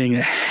you start getting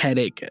a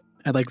headache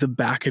at like the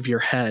back of your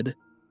head.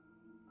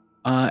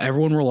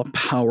 Everyone roll a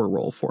power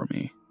roll for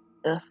me.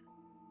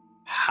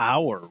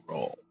 Power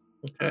roll.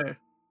 Okay.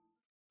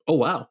 Oh,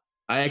 wow.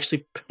 I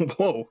actually...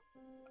 Whoa.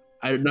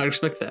 I did not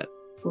expect that.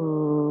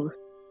 Ooh.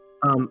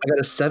 I got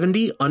a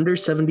 70 under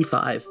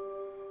 75.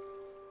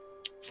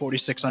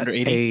 46 under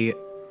 80. A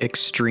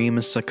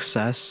extreme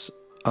success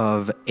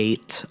of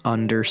 8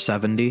 under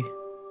 70.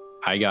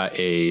 I got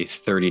a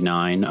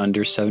 39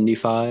 under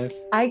 75.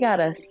 I got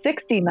a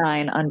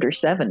 69 under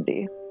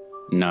 70.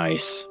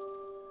 Nice.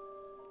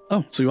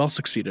 Oh, so you all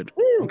succeeded.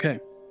 Woo. Okay.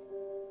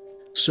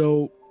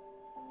 So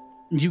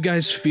you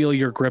guys feel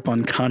your grip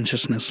on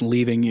consciousness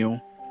leaving you.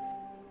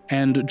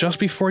 And just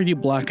before you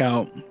black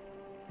out,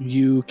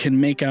 you can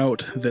make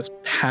out this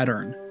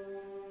pattern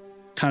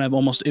kind of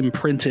almost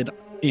imprinted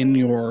in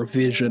your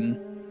vision.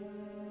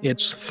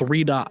 It's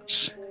 3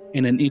 dots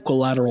in an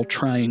equilateral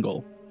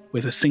triangle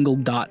with a single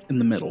dot in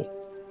the middle.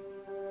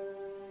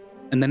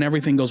 And then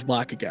everything goes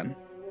black again.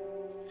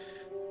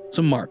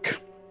 So Mark,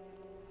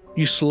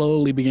 you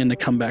slowly begin to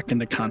come back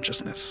into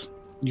consciousness.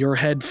 Your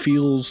head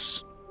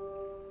feels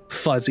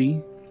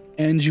fuzzy,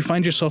 and you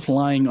find yourself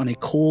lying on a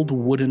cold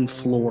wooden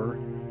floor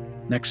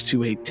next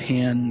to a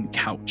tan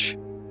couch.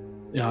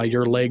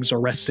 Your legs are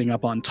resting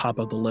up on top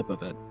of the lip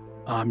of it.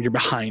 You're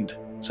behind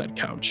said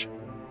couch.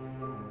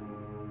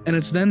 And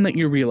it's then that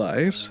you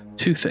realize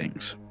 2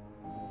 things.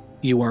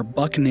 You are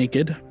buck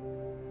naked,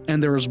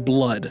 and there is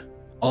blood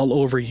all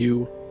over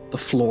you, the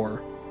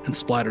floor, and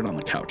splattered on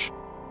the couch.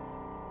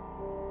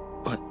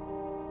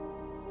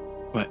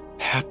 What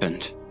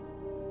happened?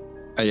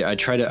 I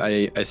try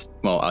to,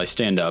 I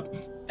stand up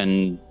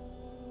and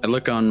I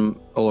look all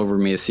over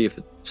me to see if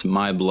it's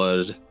my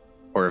blood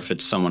or if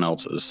it's someone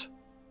else's.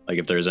 Like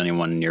if there's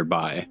anyone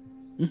nearby.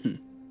 Mm-hmm.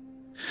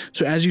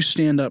 So as you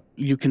stand up,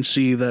 you can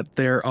see that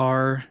there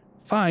are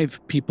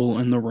 5 people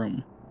in the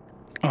room.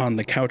 On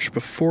the couch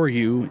before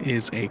you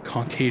is a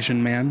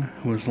Caucasian man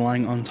who is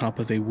lying on top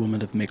of a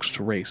woman of mixed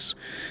race.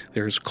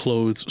 There's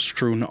clothes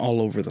strewn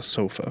all over the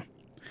sofa.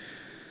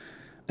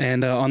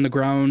 And on the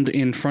ground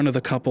in front of the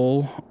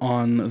couple,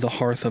 on the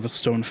hearth of a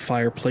stone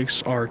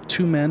fireplace, are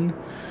 2 men.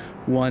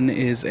 One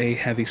is a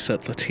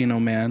heavy-set Latino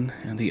man,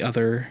 and the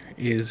other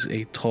is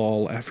a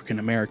tall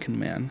African-American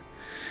man.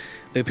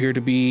 They appear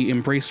to be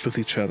embraced with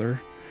each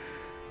other.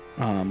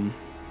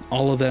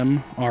 All of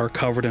them are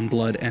covered in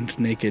blood and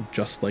naked,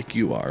 just like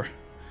you are.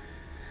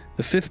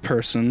 The 5th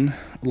person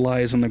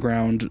lies on the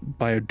ground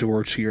by a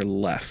door to your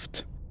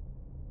left.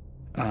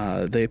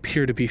 They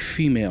appear to be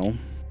female,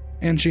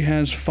 and she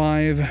has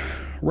 5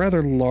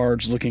 rather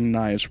large-looking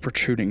knives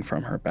protruding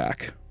from her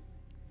back.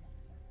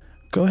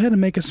 Go ahead and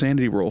make a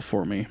sanity roll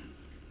for me.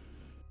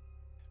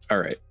 All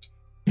right.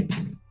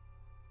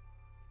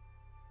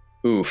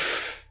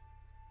 Oof.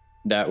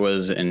 That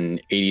was an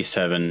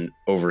 87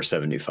 over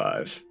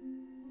 75.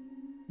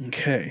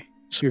 Okay,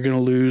 so you're going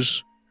to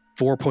lose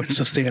 4 points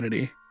of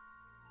sanity.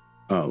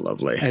 Oh,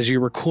 lovely. As you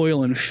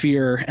recoil in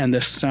fear, and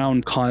this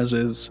sound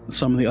causes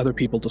some of the other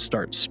people to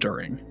start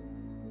stirring.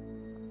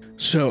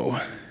 So,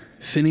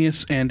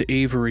 Phineas and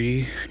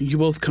Avery, you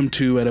both come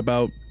to at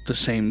about the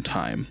same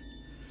time.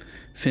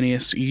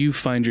 Phineas, you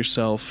find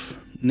yourself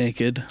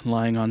naked,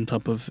 lying on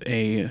top of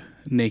a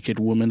naked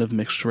woman of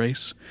mixed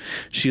race.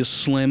 She is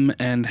slim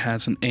and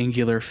has an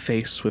angular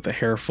face with a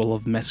hair full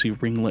of messy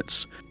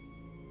ringlets,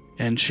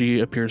 and she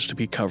appears to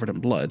be covered in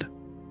blood.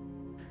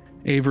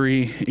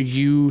 Avery,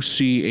 you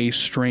see a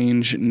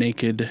strange,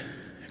 naked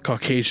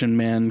Caucasian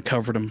man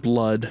covered in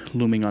blood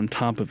looming on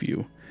top of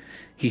you.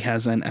 He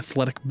has an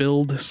athletic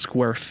build,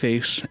 square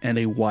face, and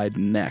a wide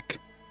neck.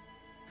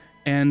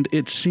 And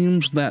it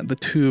seems that the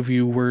 2 of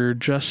you were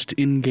just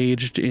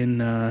engaged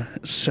in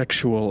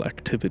sexual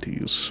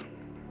activities.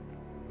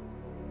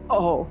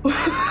 Oh.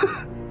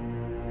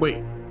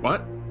 Wait,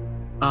 what?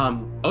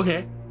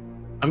 Okay.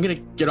 I'm gonna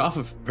get off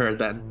of her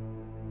then.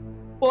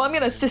 Well, I'm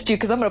gonna assist you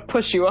because I'm gonna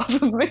push you off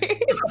of me.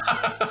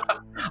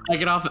 I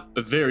get off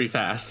very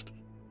fast.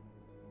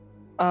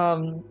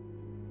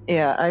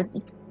 Yeah, I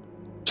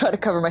try to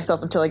cover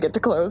myself until I get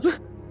to close.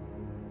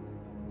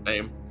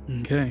 Same.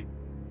 Okay.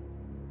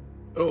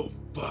 Oh,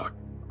 fuck.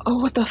 Oh,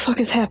 what the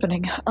fuck is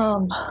happening?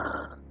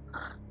 I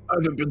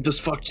haven't been this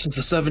fucked since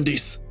the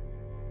 70s.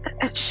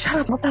 Shut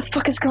up, what the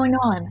fuck is going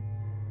on?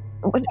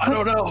 I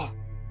don't know.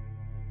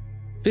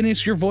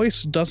 Phineas, your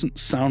voice doesn't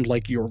sound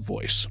like your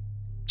voice.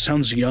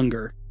 Sounds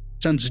younger.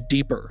 Sounds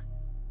deeper.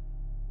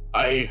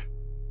 Oh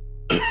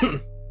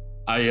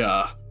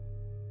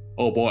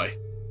boy.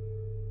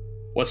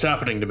 What's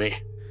happening to me?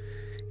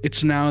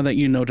 It's now that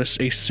you notice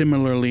a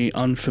similarly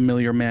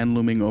unfamiliar man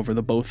looming over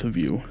the both of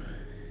you.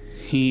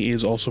 He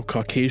is also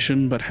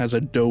Caucasian, but has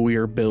a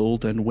doughier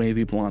build and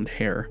wavy blonde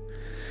hair.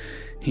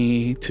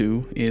 He,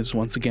 too, is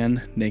once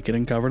again naked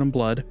and covered in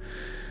blood.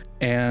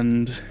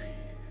 And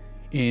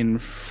in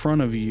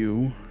front of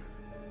you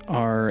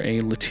are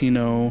a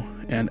Latino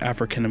and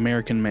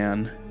African-American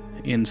man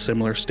in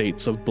similar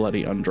states of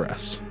bloody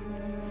undress.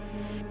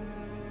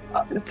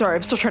 Sorry,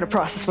 I'm still trying to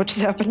process what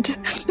just happened.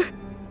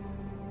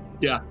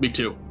 Yeah, me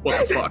too.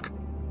 What the fuck?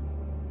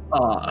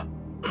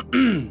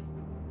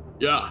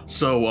 Yeah,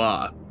 so,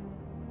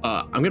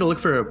 I'm gonna look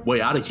for a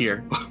way out of here.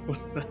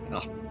 What the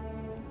hell?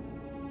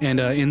 And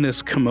in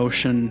this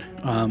commotion,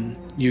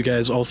 you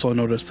guys also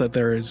notice that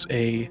there is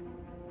a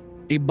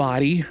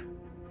body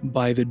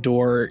by the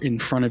door in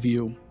front of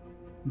you.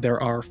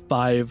 There are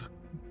 5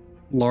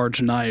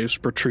 large knives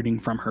protruding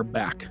from her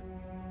back.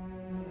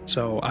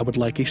 So I would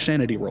like a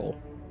sanity roll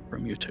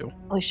from you two.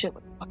 Holy shit,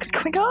 what the fuck is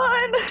going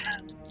on?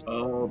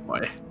 Oh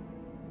boy.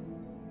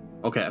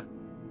 Okay.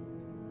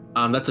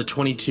 That's a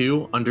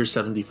 22 under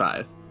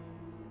 75.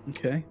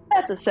 Okay.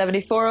 That's a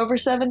 74 over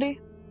 70.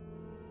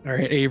 All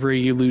right,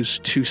 Avery, you lose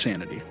 2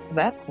 sanity.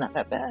 That's not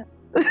that bad.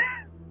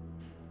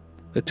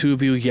 The two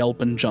of you yelp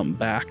and jump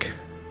back.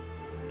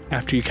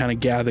 After you kind of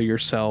gather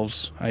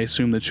yourselves, I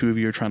assume the two of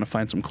you are trying to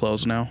find some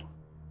clothes now.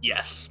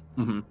 Yes.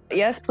 Mm-hmm.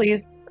 Yes,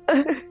 please.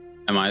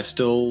 Am I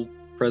still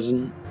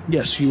present?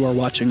 Yes, you are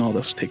watching all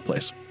this take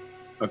place.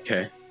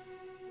 Okay.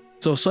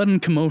 So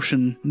sudden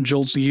commotion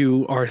jolts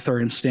you, Arthur,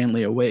 and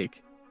Stanley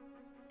awake.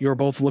 You are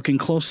both looking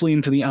closely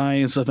into the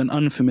eyes of an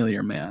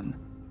unfamiliar man.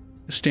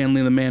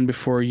 Stanley, the man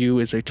before you,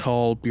 is a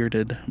tall,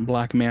 bearded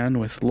black man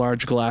with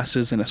large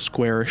glasses and a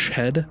squarish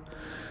head.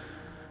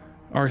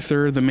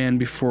 Arthur, the man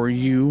before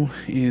you,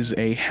 is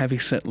a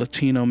heavy-set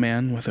Latino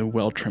man with a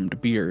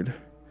well-trimmed beard.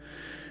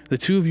 The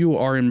two of you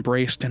are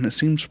embraced, and it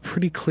seems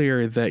pretty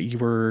clear that you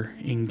were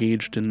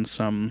engaged in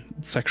some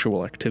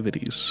sexual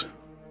activities.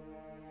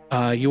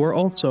 You are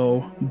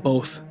also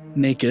both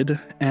naked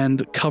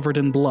and covered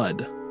in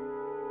blood.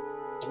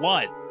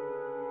 Blood.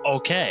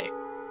 Okay.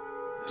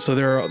 So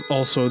there are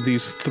also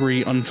these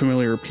 3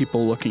 unfamiliar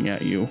people looking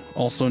at you,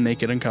 also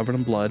naked and covered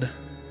in blood.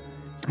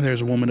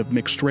 There's a woman of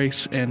mixed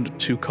race and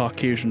 2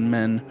 Caucasian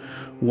men,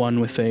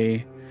 one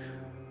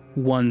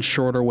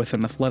shorter with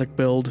an athletic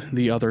build,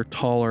 the other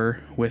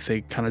taller with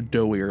a kind of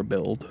doughier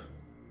build.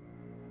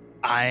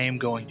 I'm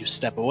going to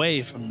step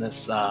away from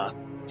this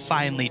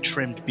finely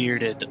trimmed,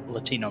 bearded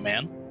Latino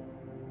man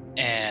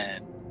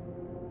and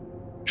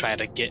try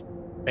to get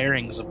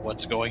bearings of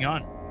what's going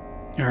on.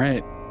 All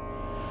right.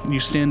 You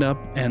stand up,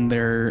 and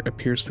there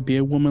appears to be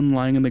a woman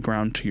lying on the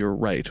ground to your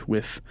right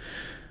with,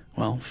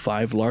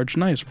 5 large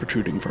knives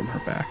protruding from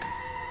her back.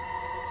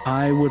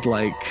 I would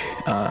like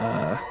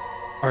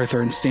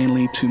Arthur and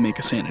Stanley to make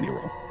a sanity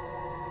roll.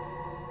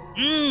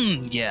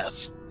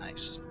 Yes.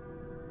 Nice.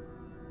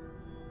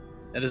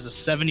 That is a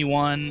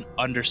 71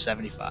 under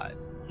 75.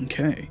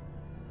 Okay.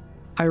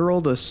 I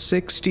rolled a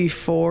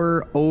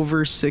 64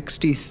 over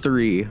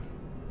 63.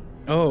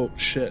 Oh,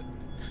 shit.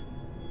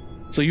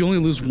 So you only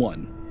lose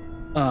 1.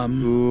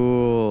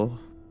 Ooh.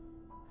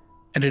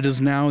 And it is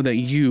now that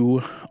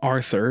you,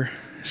 Arthur,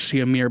 see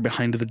a mirror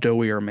behind the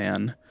doughier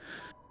man.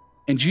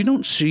 And you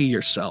don't see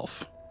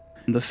yourself.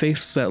 The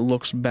face that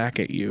looks back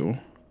at you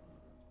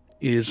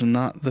is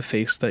not the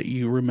face that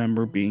you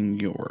remember being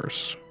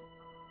yours.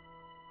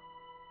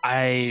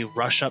 I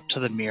rush up to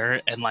the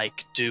mirror and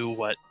do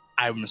what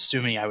I'm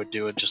assuming I would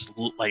do and just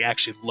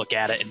actually look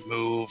at it and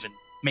move and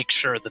make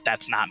sure that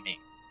that's not me.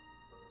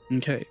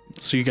 Okay,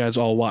 so you guys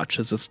all watch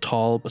as this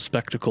tall,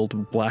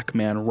 bespectacled black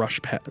man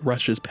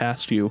rushes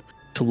past you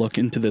to look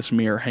into this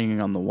mirror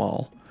hanging on the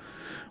wall.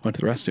 What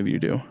do the rest of you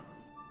do?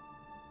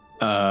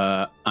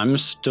 I'm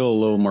still a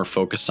little more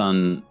focused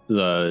on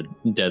the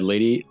dead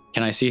lady.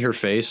 Can I see her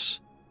face?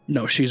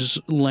 No, she's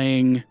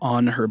laying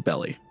on her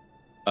belly.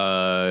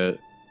 I'm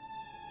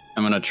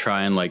gonna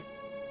try and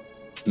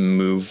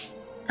move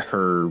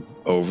her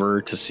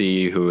over to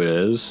see who it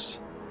is.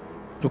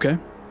 Okay.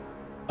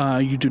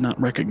 You do not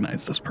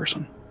recognize this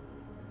person.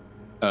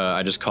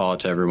 I just call it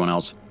to everyone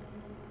else.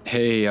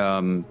 Hey,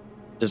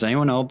 does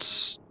anyone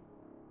else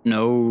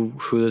know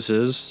who this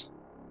is?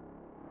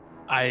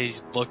 I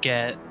look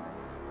at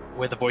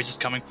where the voice is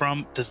coming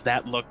from. Does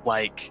it look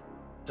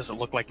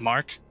like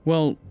Mark?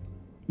 Well,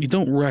 you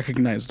don't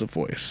recognize the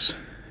voice.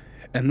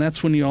 And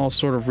that's when you all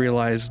sort of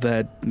realize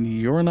that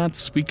you're not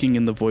speaking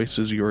in the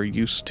voices you're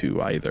used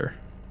to either.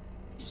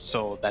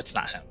 So that's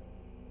not him.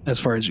 As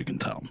far as you can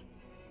tell.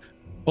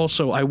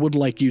 Also, I would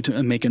like you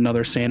to make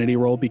another sanity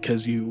roll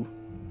because you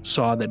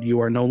saw that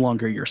you are no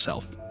longer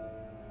yourself.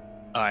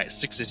 All right,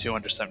 62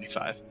 under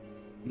 75.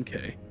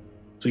 Okay.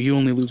 So you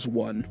only lose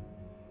 1.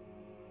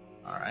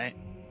 All right.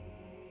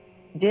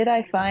 Did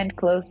I find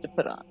clothes to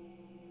put on?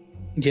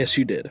 Yes,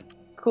 you did.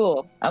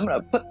 Cool. I'm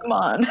gonna put them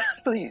on,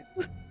 please.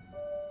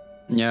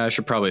 Yeah, I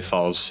should probably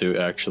follow suit,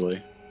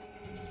 actually.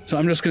 So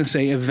I'm just going to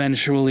say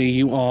eventually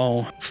you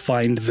all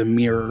find the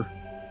mirror.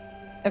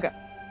 Okay.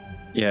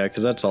 Yeah,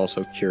 because that's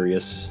also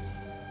curious.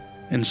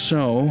 And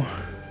so,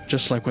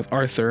 just like with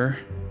Arthur,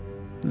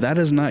 that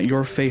is not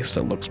your face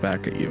that looks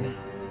back at you.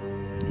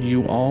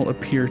 You all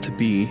appear to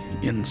be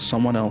in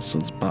someone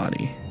else's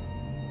body.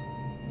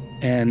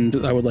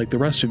 And I would like the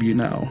rest of you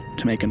now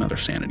to make another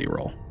sanity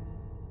roll.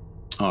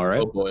 All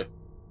right. Oh boy.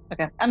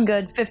 Okay. I'm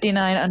good.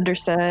 59 under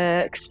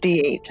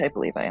 68, I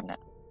believe I am now.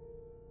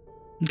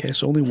 Okay,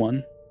 so only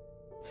 1.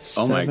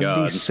 Oh my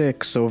God.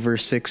 76 over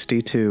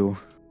 62.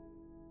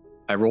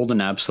 I rolled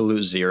an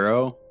absolute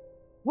 0.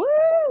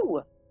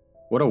 Woo!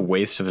 What a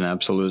waste of an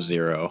absolute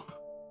 0.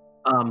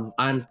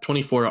 I'm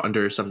 24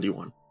 under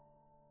 71.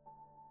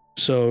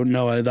 So,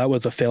 Noah, that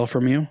was a fail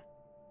from you.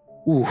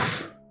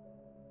 Oof.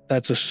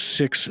 That's a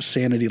 6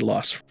 sanity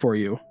loss for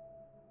you.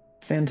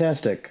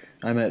 Fantastic.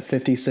 I'm at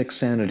 56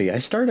 sanity. I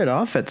started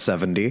off at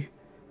 70.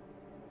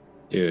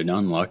 Dude,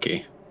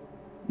 unlucky.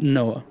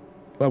 Noah,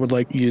 I would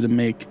like you to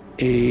make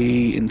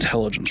a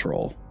intelligence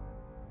roll.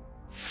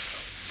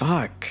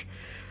 Fuck.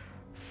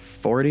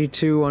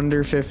 42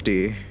 under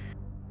 50.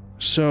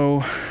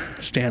 So,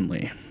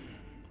 Stanley,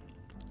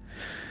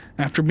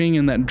 after being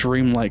in that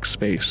dreamlike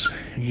space,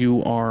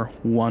 you are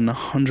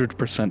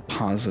 100%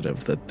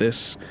 positive that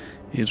this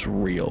is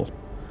real.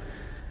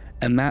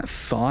 And that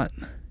thought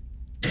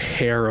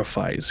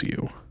terrifies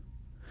you.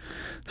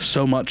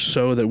 So much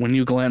so that when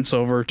you glance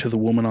over to the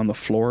woman on the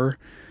floor,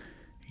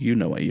 you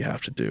know what you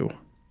have to do.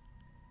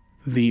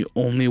 The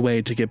only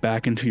way to get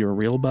back into your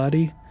real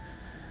body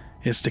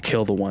is to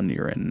kill the one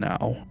you're in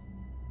now.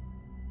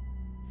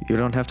 You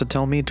don't have to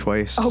tell me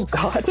twice. Oh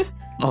God.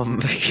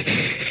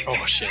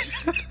 Oh shit.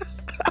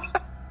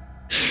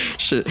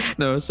 Shit.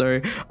 No,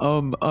 sorry.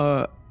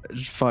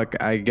 Fuck.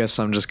 I guess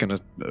I'm just gonna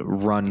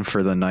run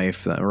for the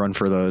knife. Run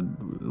for the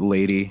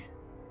lady,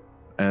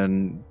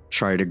 and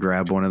try to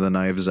grab one of the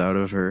knives out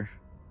of her.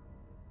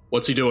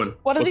 What's he doing?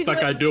 What's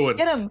that guy doing?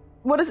 Get him.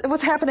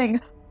 What's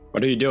happening?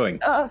 What are you doing?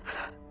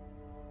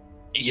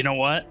 You know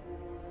what?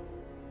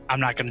 I'm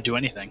not gonna do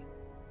anything.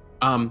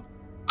 I'm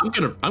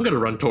gonna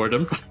run toward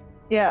him.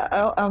 Yeah,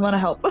 I'm gonna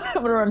help.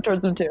 I'm gonna run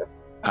towards him too.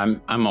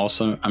 I'm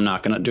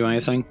not gonna do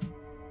anything.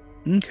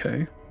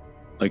 Okay.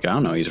 Like, I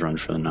don't know, he's run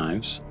for the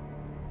knives.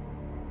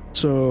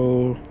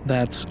 So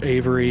that's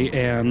Avery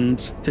and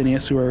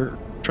Phineas who are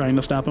trying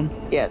to stop him?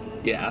 Yes.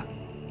 Yeah.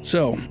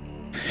 So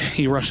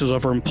he rushes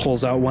over and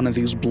pulls out one of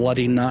these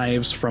bloody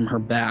knives from her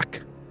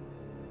back.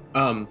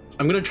 I'm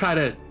gonna try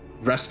to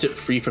wrest it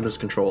free from his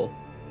control.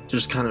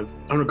 Just I'm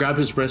gonna grab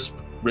his wrist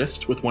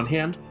with one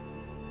hand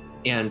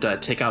and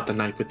take out the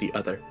knife with the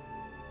other.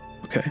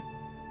 Okay.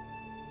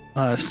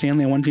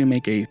 Stanley, I want you to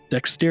make a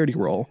dexterity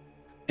roll.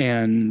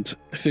 And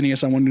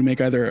Phineas, I want you to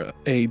make either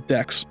a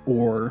dex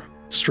or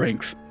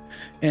strength.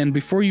 And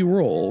before you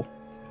roll,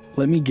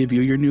 let me give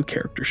you your new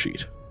character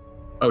sheet.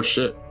 Oh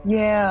shit.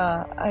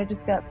 Yeah, I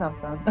just got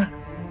something.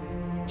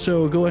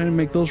 So go ahead and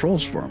make those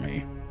rolls for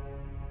me.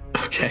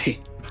 Okay.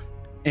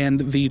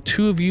 And the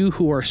two of you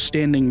who are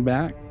standing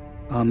back,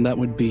 that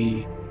would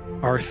be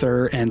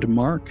Arthur and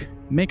Mark,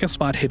 make a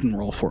spot hidden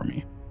roll for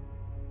me.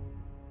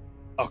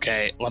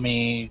 Okay, let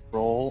me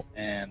roll,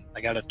 and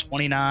I got a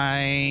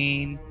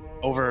 29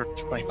 over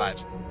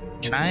 25.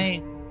 Can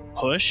I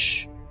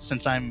push,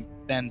 since I'm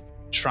been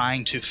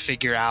trying to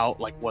figure out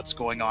like what's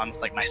going on with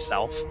like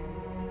myself?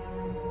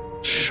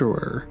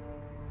 Sure.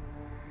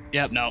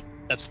 Yep, no,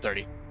 that's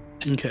 30.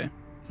 Okay.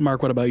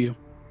 Mark, what about you?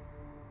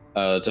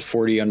 It's a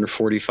 40 under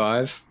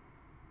 45.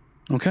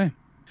 Okay.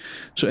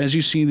 So as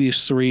you see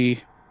these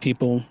three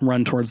people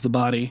run towards the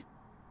body,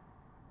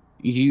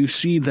 you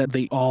see that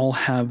they all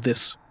have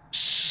this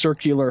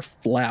circular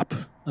flap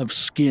of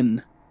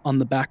skin on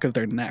the back of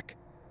their neck.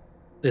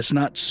 It's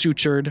not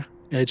sutured,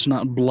 it's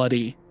not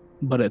bloody,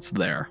 but it's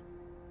there.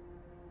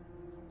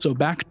 So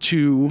back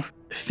to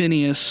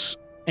Phineas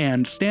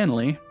and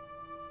Stanley.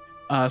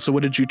 So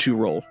what did you two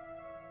roll?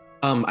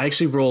 I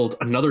actually rolled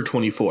another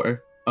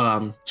 24,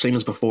 same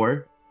as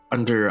before,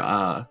 under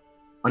a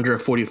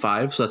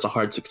 45, so that's a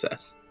hard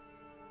success.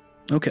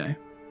 Okay.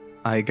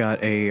 I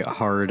got a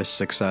hard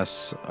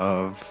success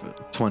of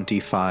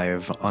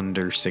 25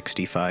 under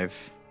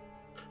 65.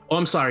 Oh,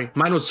 I'm sorry.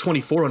 Mine was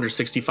 24 under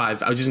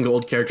 65. I was using the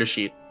old character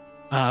sheet.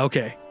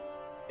 Okay.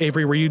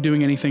 Avery, were you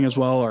doing anything as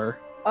well, or?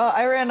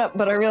 I ran up,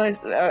 but I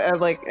realized I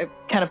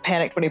kind of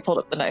panicked when he pulled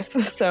up the knife.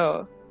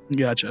 So.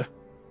 Gotcha.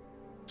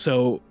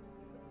 So,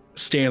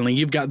 Stanley,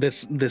 you've got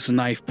this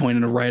knife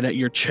pointed right at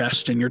your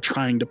chest, and you're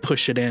trying to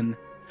push it in,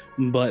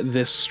 but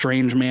this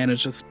strange man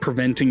is just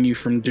preventing you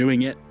from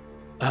doing it.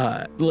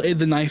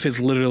 The knife is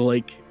literally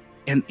like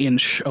an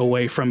inch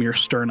away from your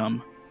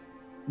sternum.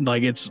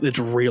 Like it's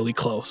really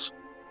close.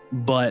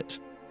 But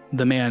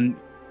the man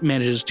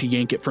manages to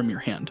yank it from your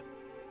hand.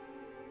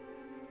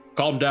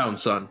 Calm down,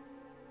 son.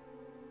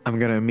 I'm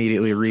gonna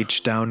immediately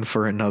reach down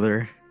for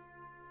another.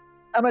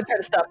 I'm gonna try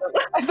to stop him.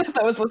 I thought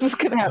that was what was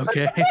gonna happen.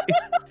 Okay.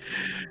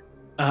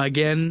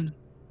 Again,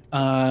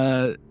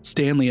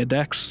 Stanley a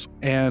dex,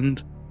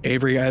 and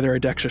Avery either a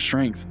dex or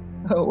strength.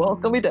 Oh, well,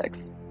 it's gonna be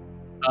Dex.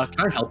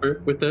 Can I help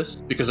her with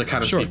this? Because I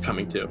kind of Sure. see it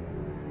coming too.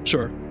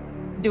 Sure.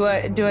 Do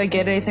I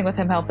get anything with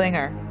him helping,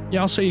 or?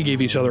 Yeah, I'll say you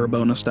gave each other a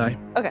bonus die.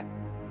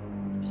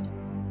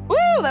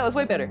 Woo! That was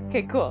way better.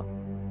 Okay, cool.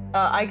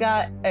 I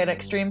got an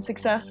extreme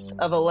success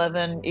of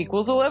 11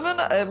 equals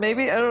 11.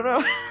 Maybe, I don't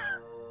know.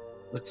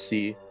 Let's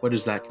see. What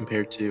is that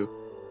compared to?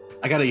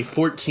 I got a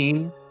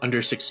 14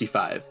 under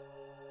 65.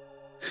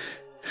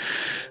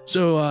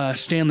 So,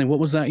 Stanley, what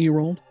was that you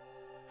rolled?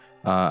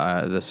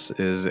 This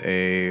is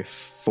a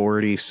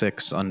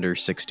 46 under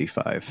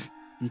 65.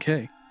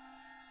 Okay.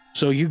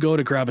 So you go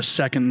to grab a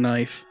second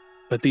knife,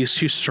 but these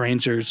two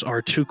strangers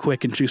are too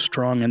quick and too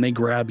strong, and they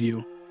grab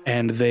you,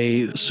 and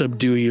they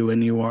subdue you,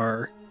 and you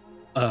are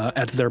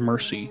at their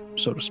mercy,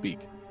 so to speak.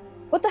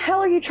 What the hell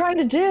are you trying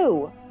to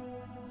do?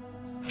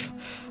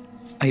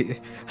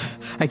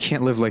 I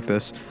can't live like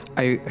this.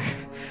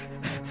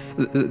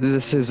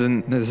 This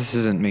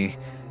isn't me.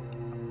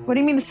 What do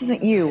you mean this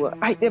isn't you?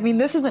 I mean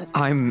this isn't.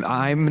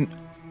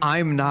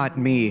 I'm not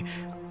me.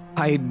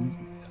 I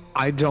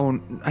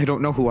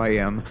don't know who I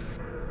am.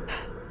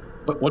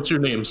 What's your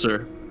name,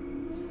 sir?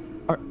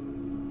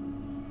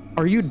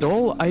 Are you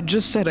dull? I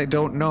just said I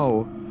don't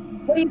know.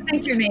 What do you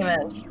think your name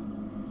is?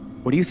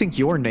 What do you think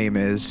your name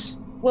is?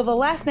 Well, the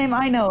last name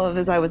I know of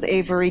is I was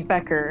Avery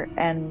Becker,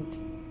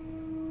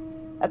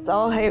 and that's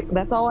all I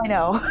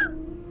know.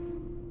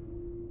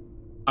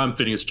 I'm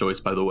Phineas Joyce,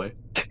 by the way.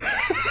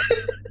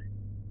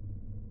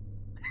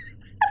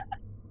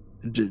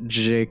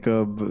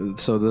 Jacob,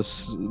 so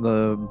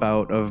the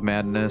bout of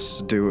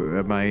madness,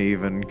 am I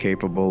even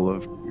capable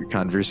of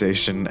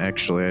conversation?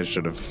 Actually, I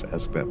should have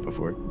asked that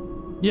before.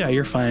 Yeah,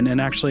 you're fine. And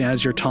actually,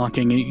 as you're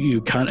talking,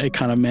 it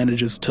kind of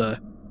manages to,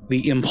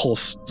 the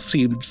impulse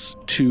seems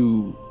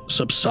to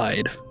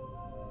subside.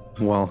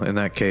 Well, in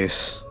that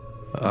case,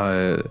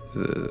 I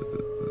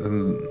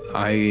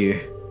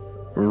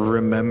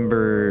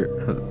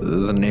remember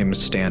the name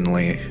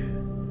Stanley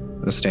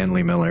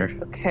Miller.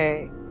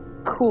 Okay,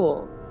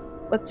 cool.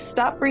 Let's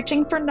stop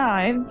reaching for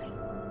knives,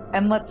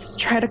 and let's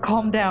try to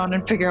calm down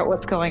and figure out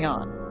what's going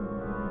on.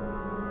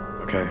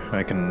 Okay,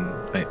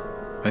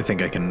 I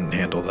think I can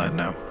handle that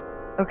now.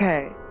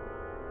 Okay.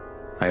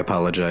 I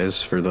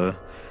apologize for the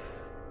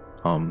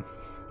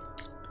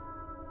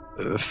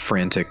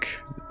frantic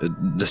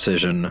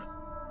decision,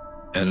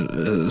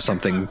 and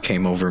something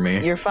came over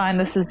me. You're fine.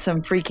 This is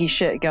some freaky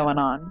shit going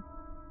on.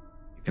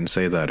 You can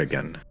say that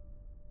again.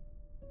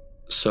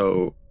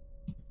 So,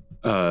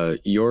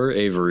 you're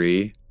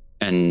Avery,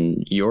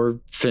 and you're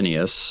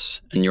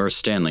Phineas, and you're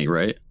Stanley,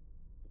 right?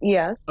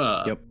 Yes.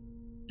 Yep.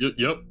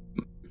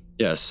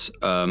 Yes.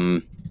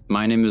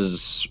 My name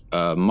is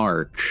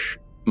Mark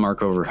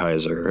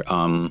Overheiser.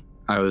 I'm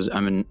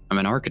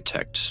an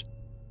architect.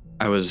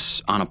 I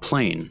was on a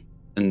plane,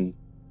 and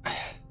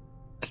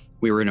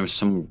we were in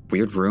some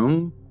weird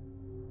room.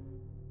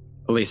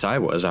 At least I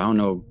was. I don't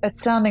know.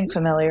 It's sounding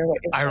familiar. What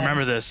you're I saying.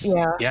 remember this.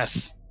 Yeah.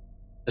 Yes.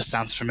 This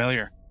sounds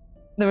familiar.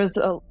 There was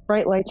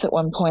bright lights at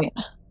one point.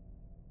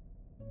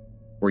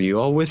 Were you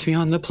all with me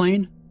on the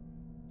plane?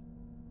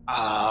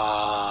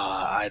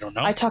 I don't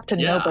know. I talked to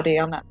Yeah. nobody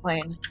on that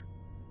plane.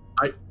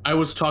 I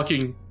was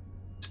talking.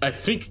 I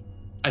think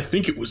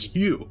it was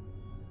you.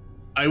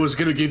 I was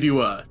gonna give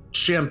you a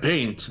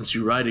champagne since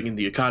you're riding in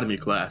the economy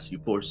class, you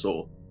poor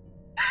soul.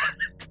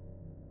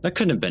 That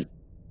couldn't have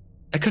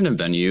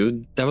been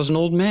you. That was an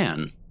old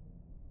man.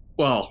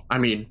 Well, I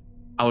mean,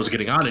 I was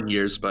getting on in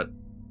years, but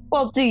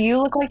Well, do you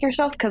look like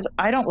yourself? Because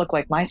I don't look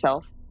like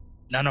myself.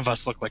 None of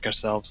us look like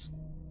ourselves.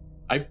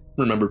 I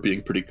remember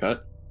being pretty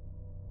cut.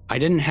 I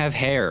didn't have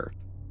hair.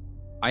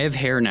 I have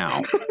hair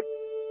now.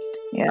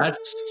 Yeah.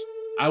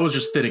 I was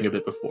just thinning a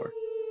bit before.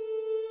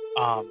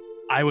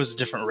 I was a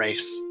different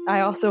race.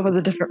 I also was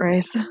a different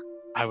race.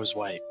 I was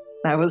white.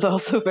 I was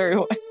also very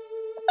white.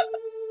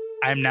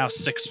 I'm now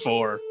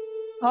 6'4".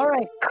 All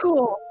right,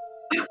 cool.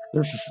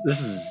 This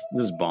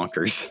is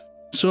bonkers.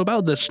 So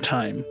about this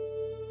time,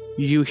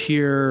 you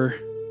hear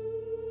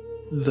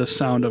the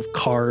sound of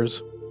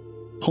cars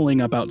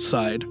pulling up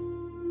outside,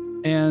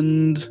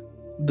 and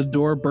the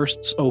door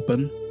bursts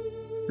open,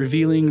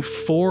 revealing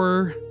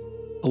 4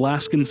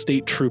 Alaskan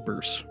state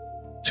troopers.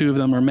 2 of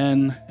them are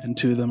men and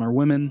 2 of them are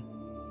women,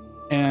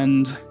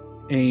 and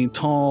a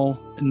tall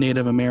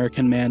Native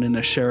American man in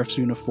a sheriff's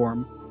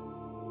uniform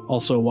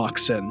also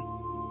walks in.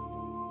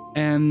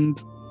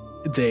 And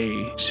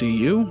they see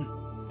you,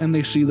 and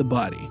they see the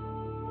body.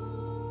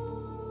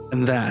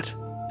 And that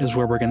is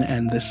where we're going to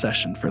end this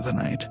session for the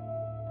night.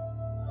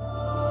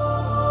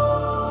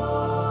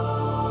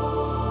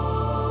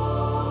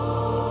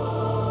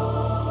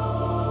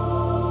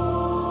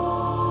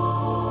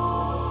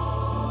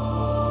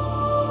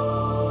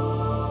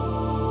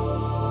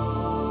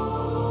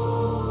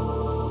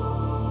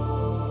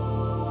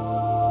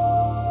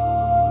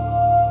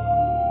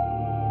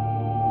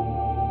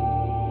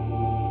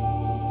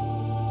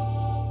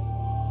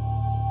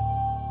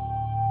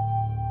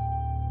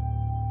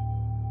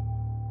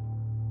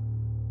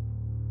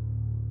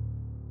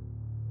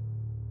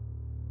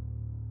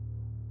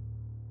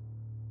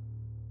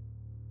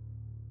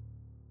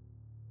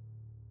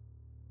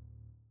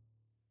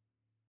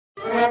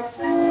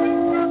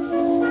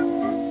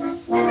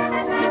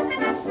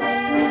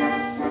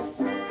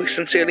 We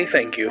sincerely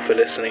thank you for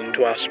listening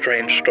to our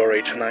strange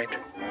story tonight,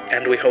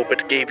 and we hope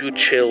it gave you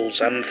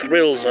chills and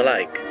thrills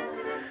alike.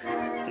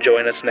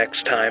 Join us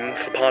next time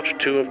for part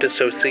 2 of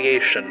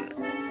Dissociation,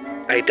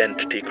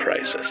 Identity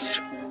Crisis.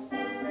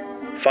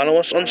 Follow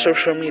us on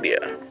social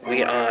media.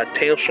 We are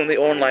Tales from the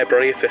Orne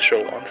Library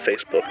Official on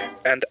Facebook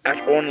and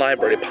at Orne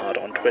Library Pod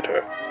on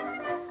Twitter.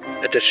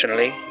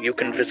 Additionally, you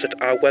can visit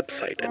our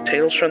website at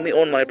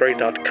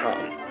talesfromtheornlibrary.com,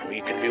 where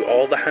you can view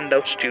all the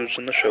handouts used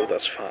in the show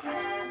thus far.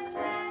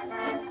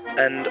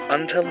 And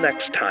until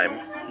next time,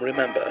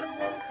 remember,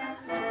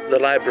 the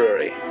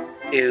library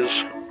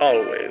is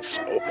always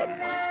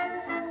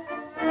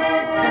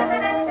open.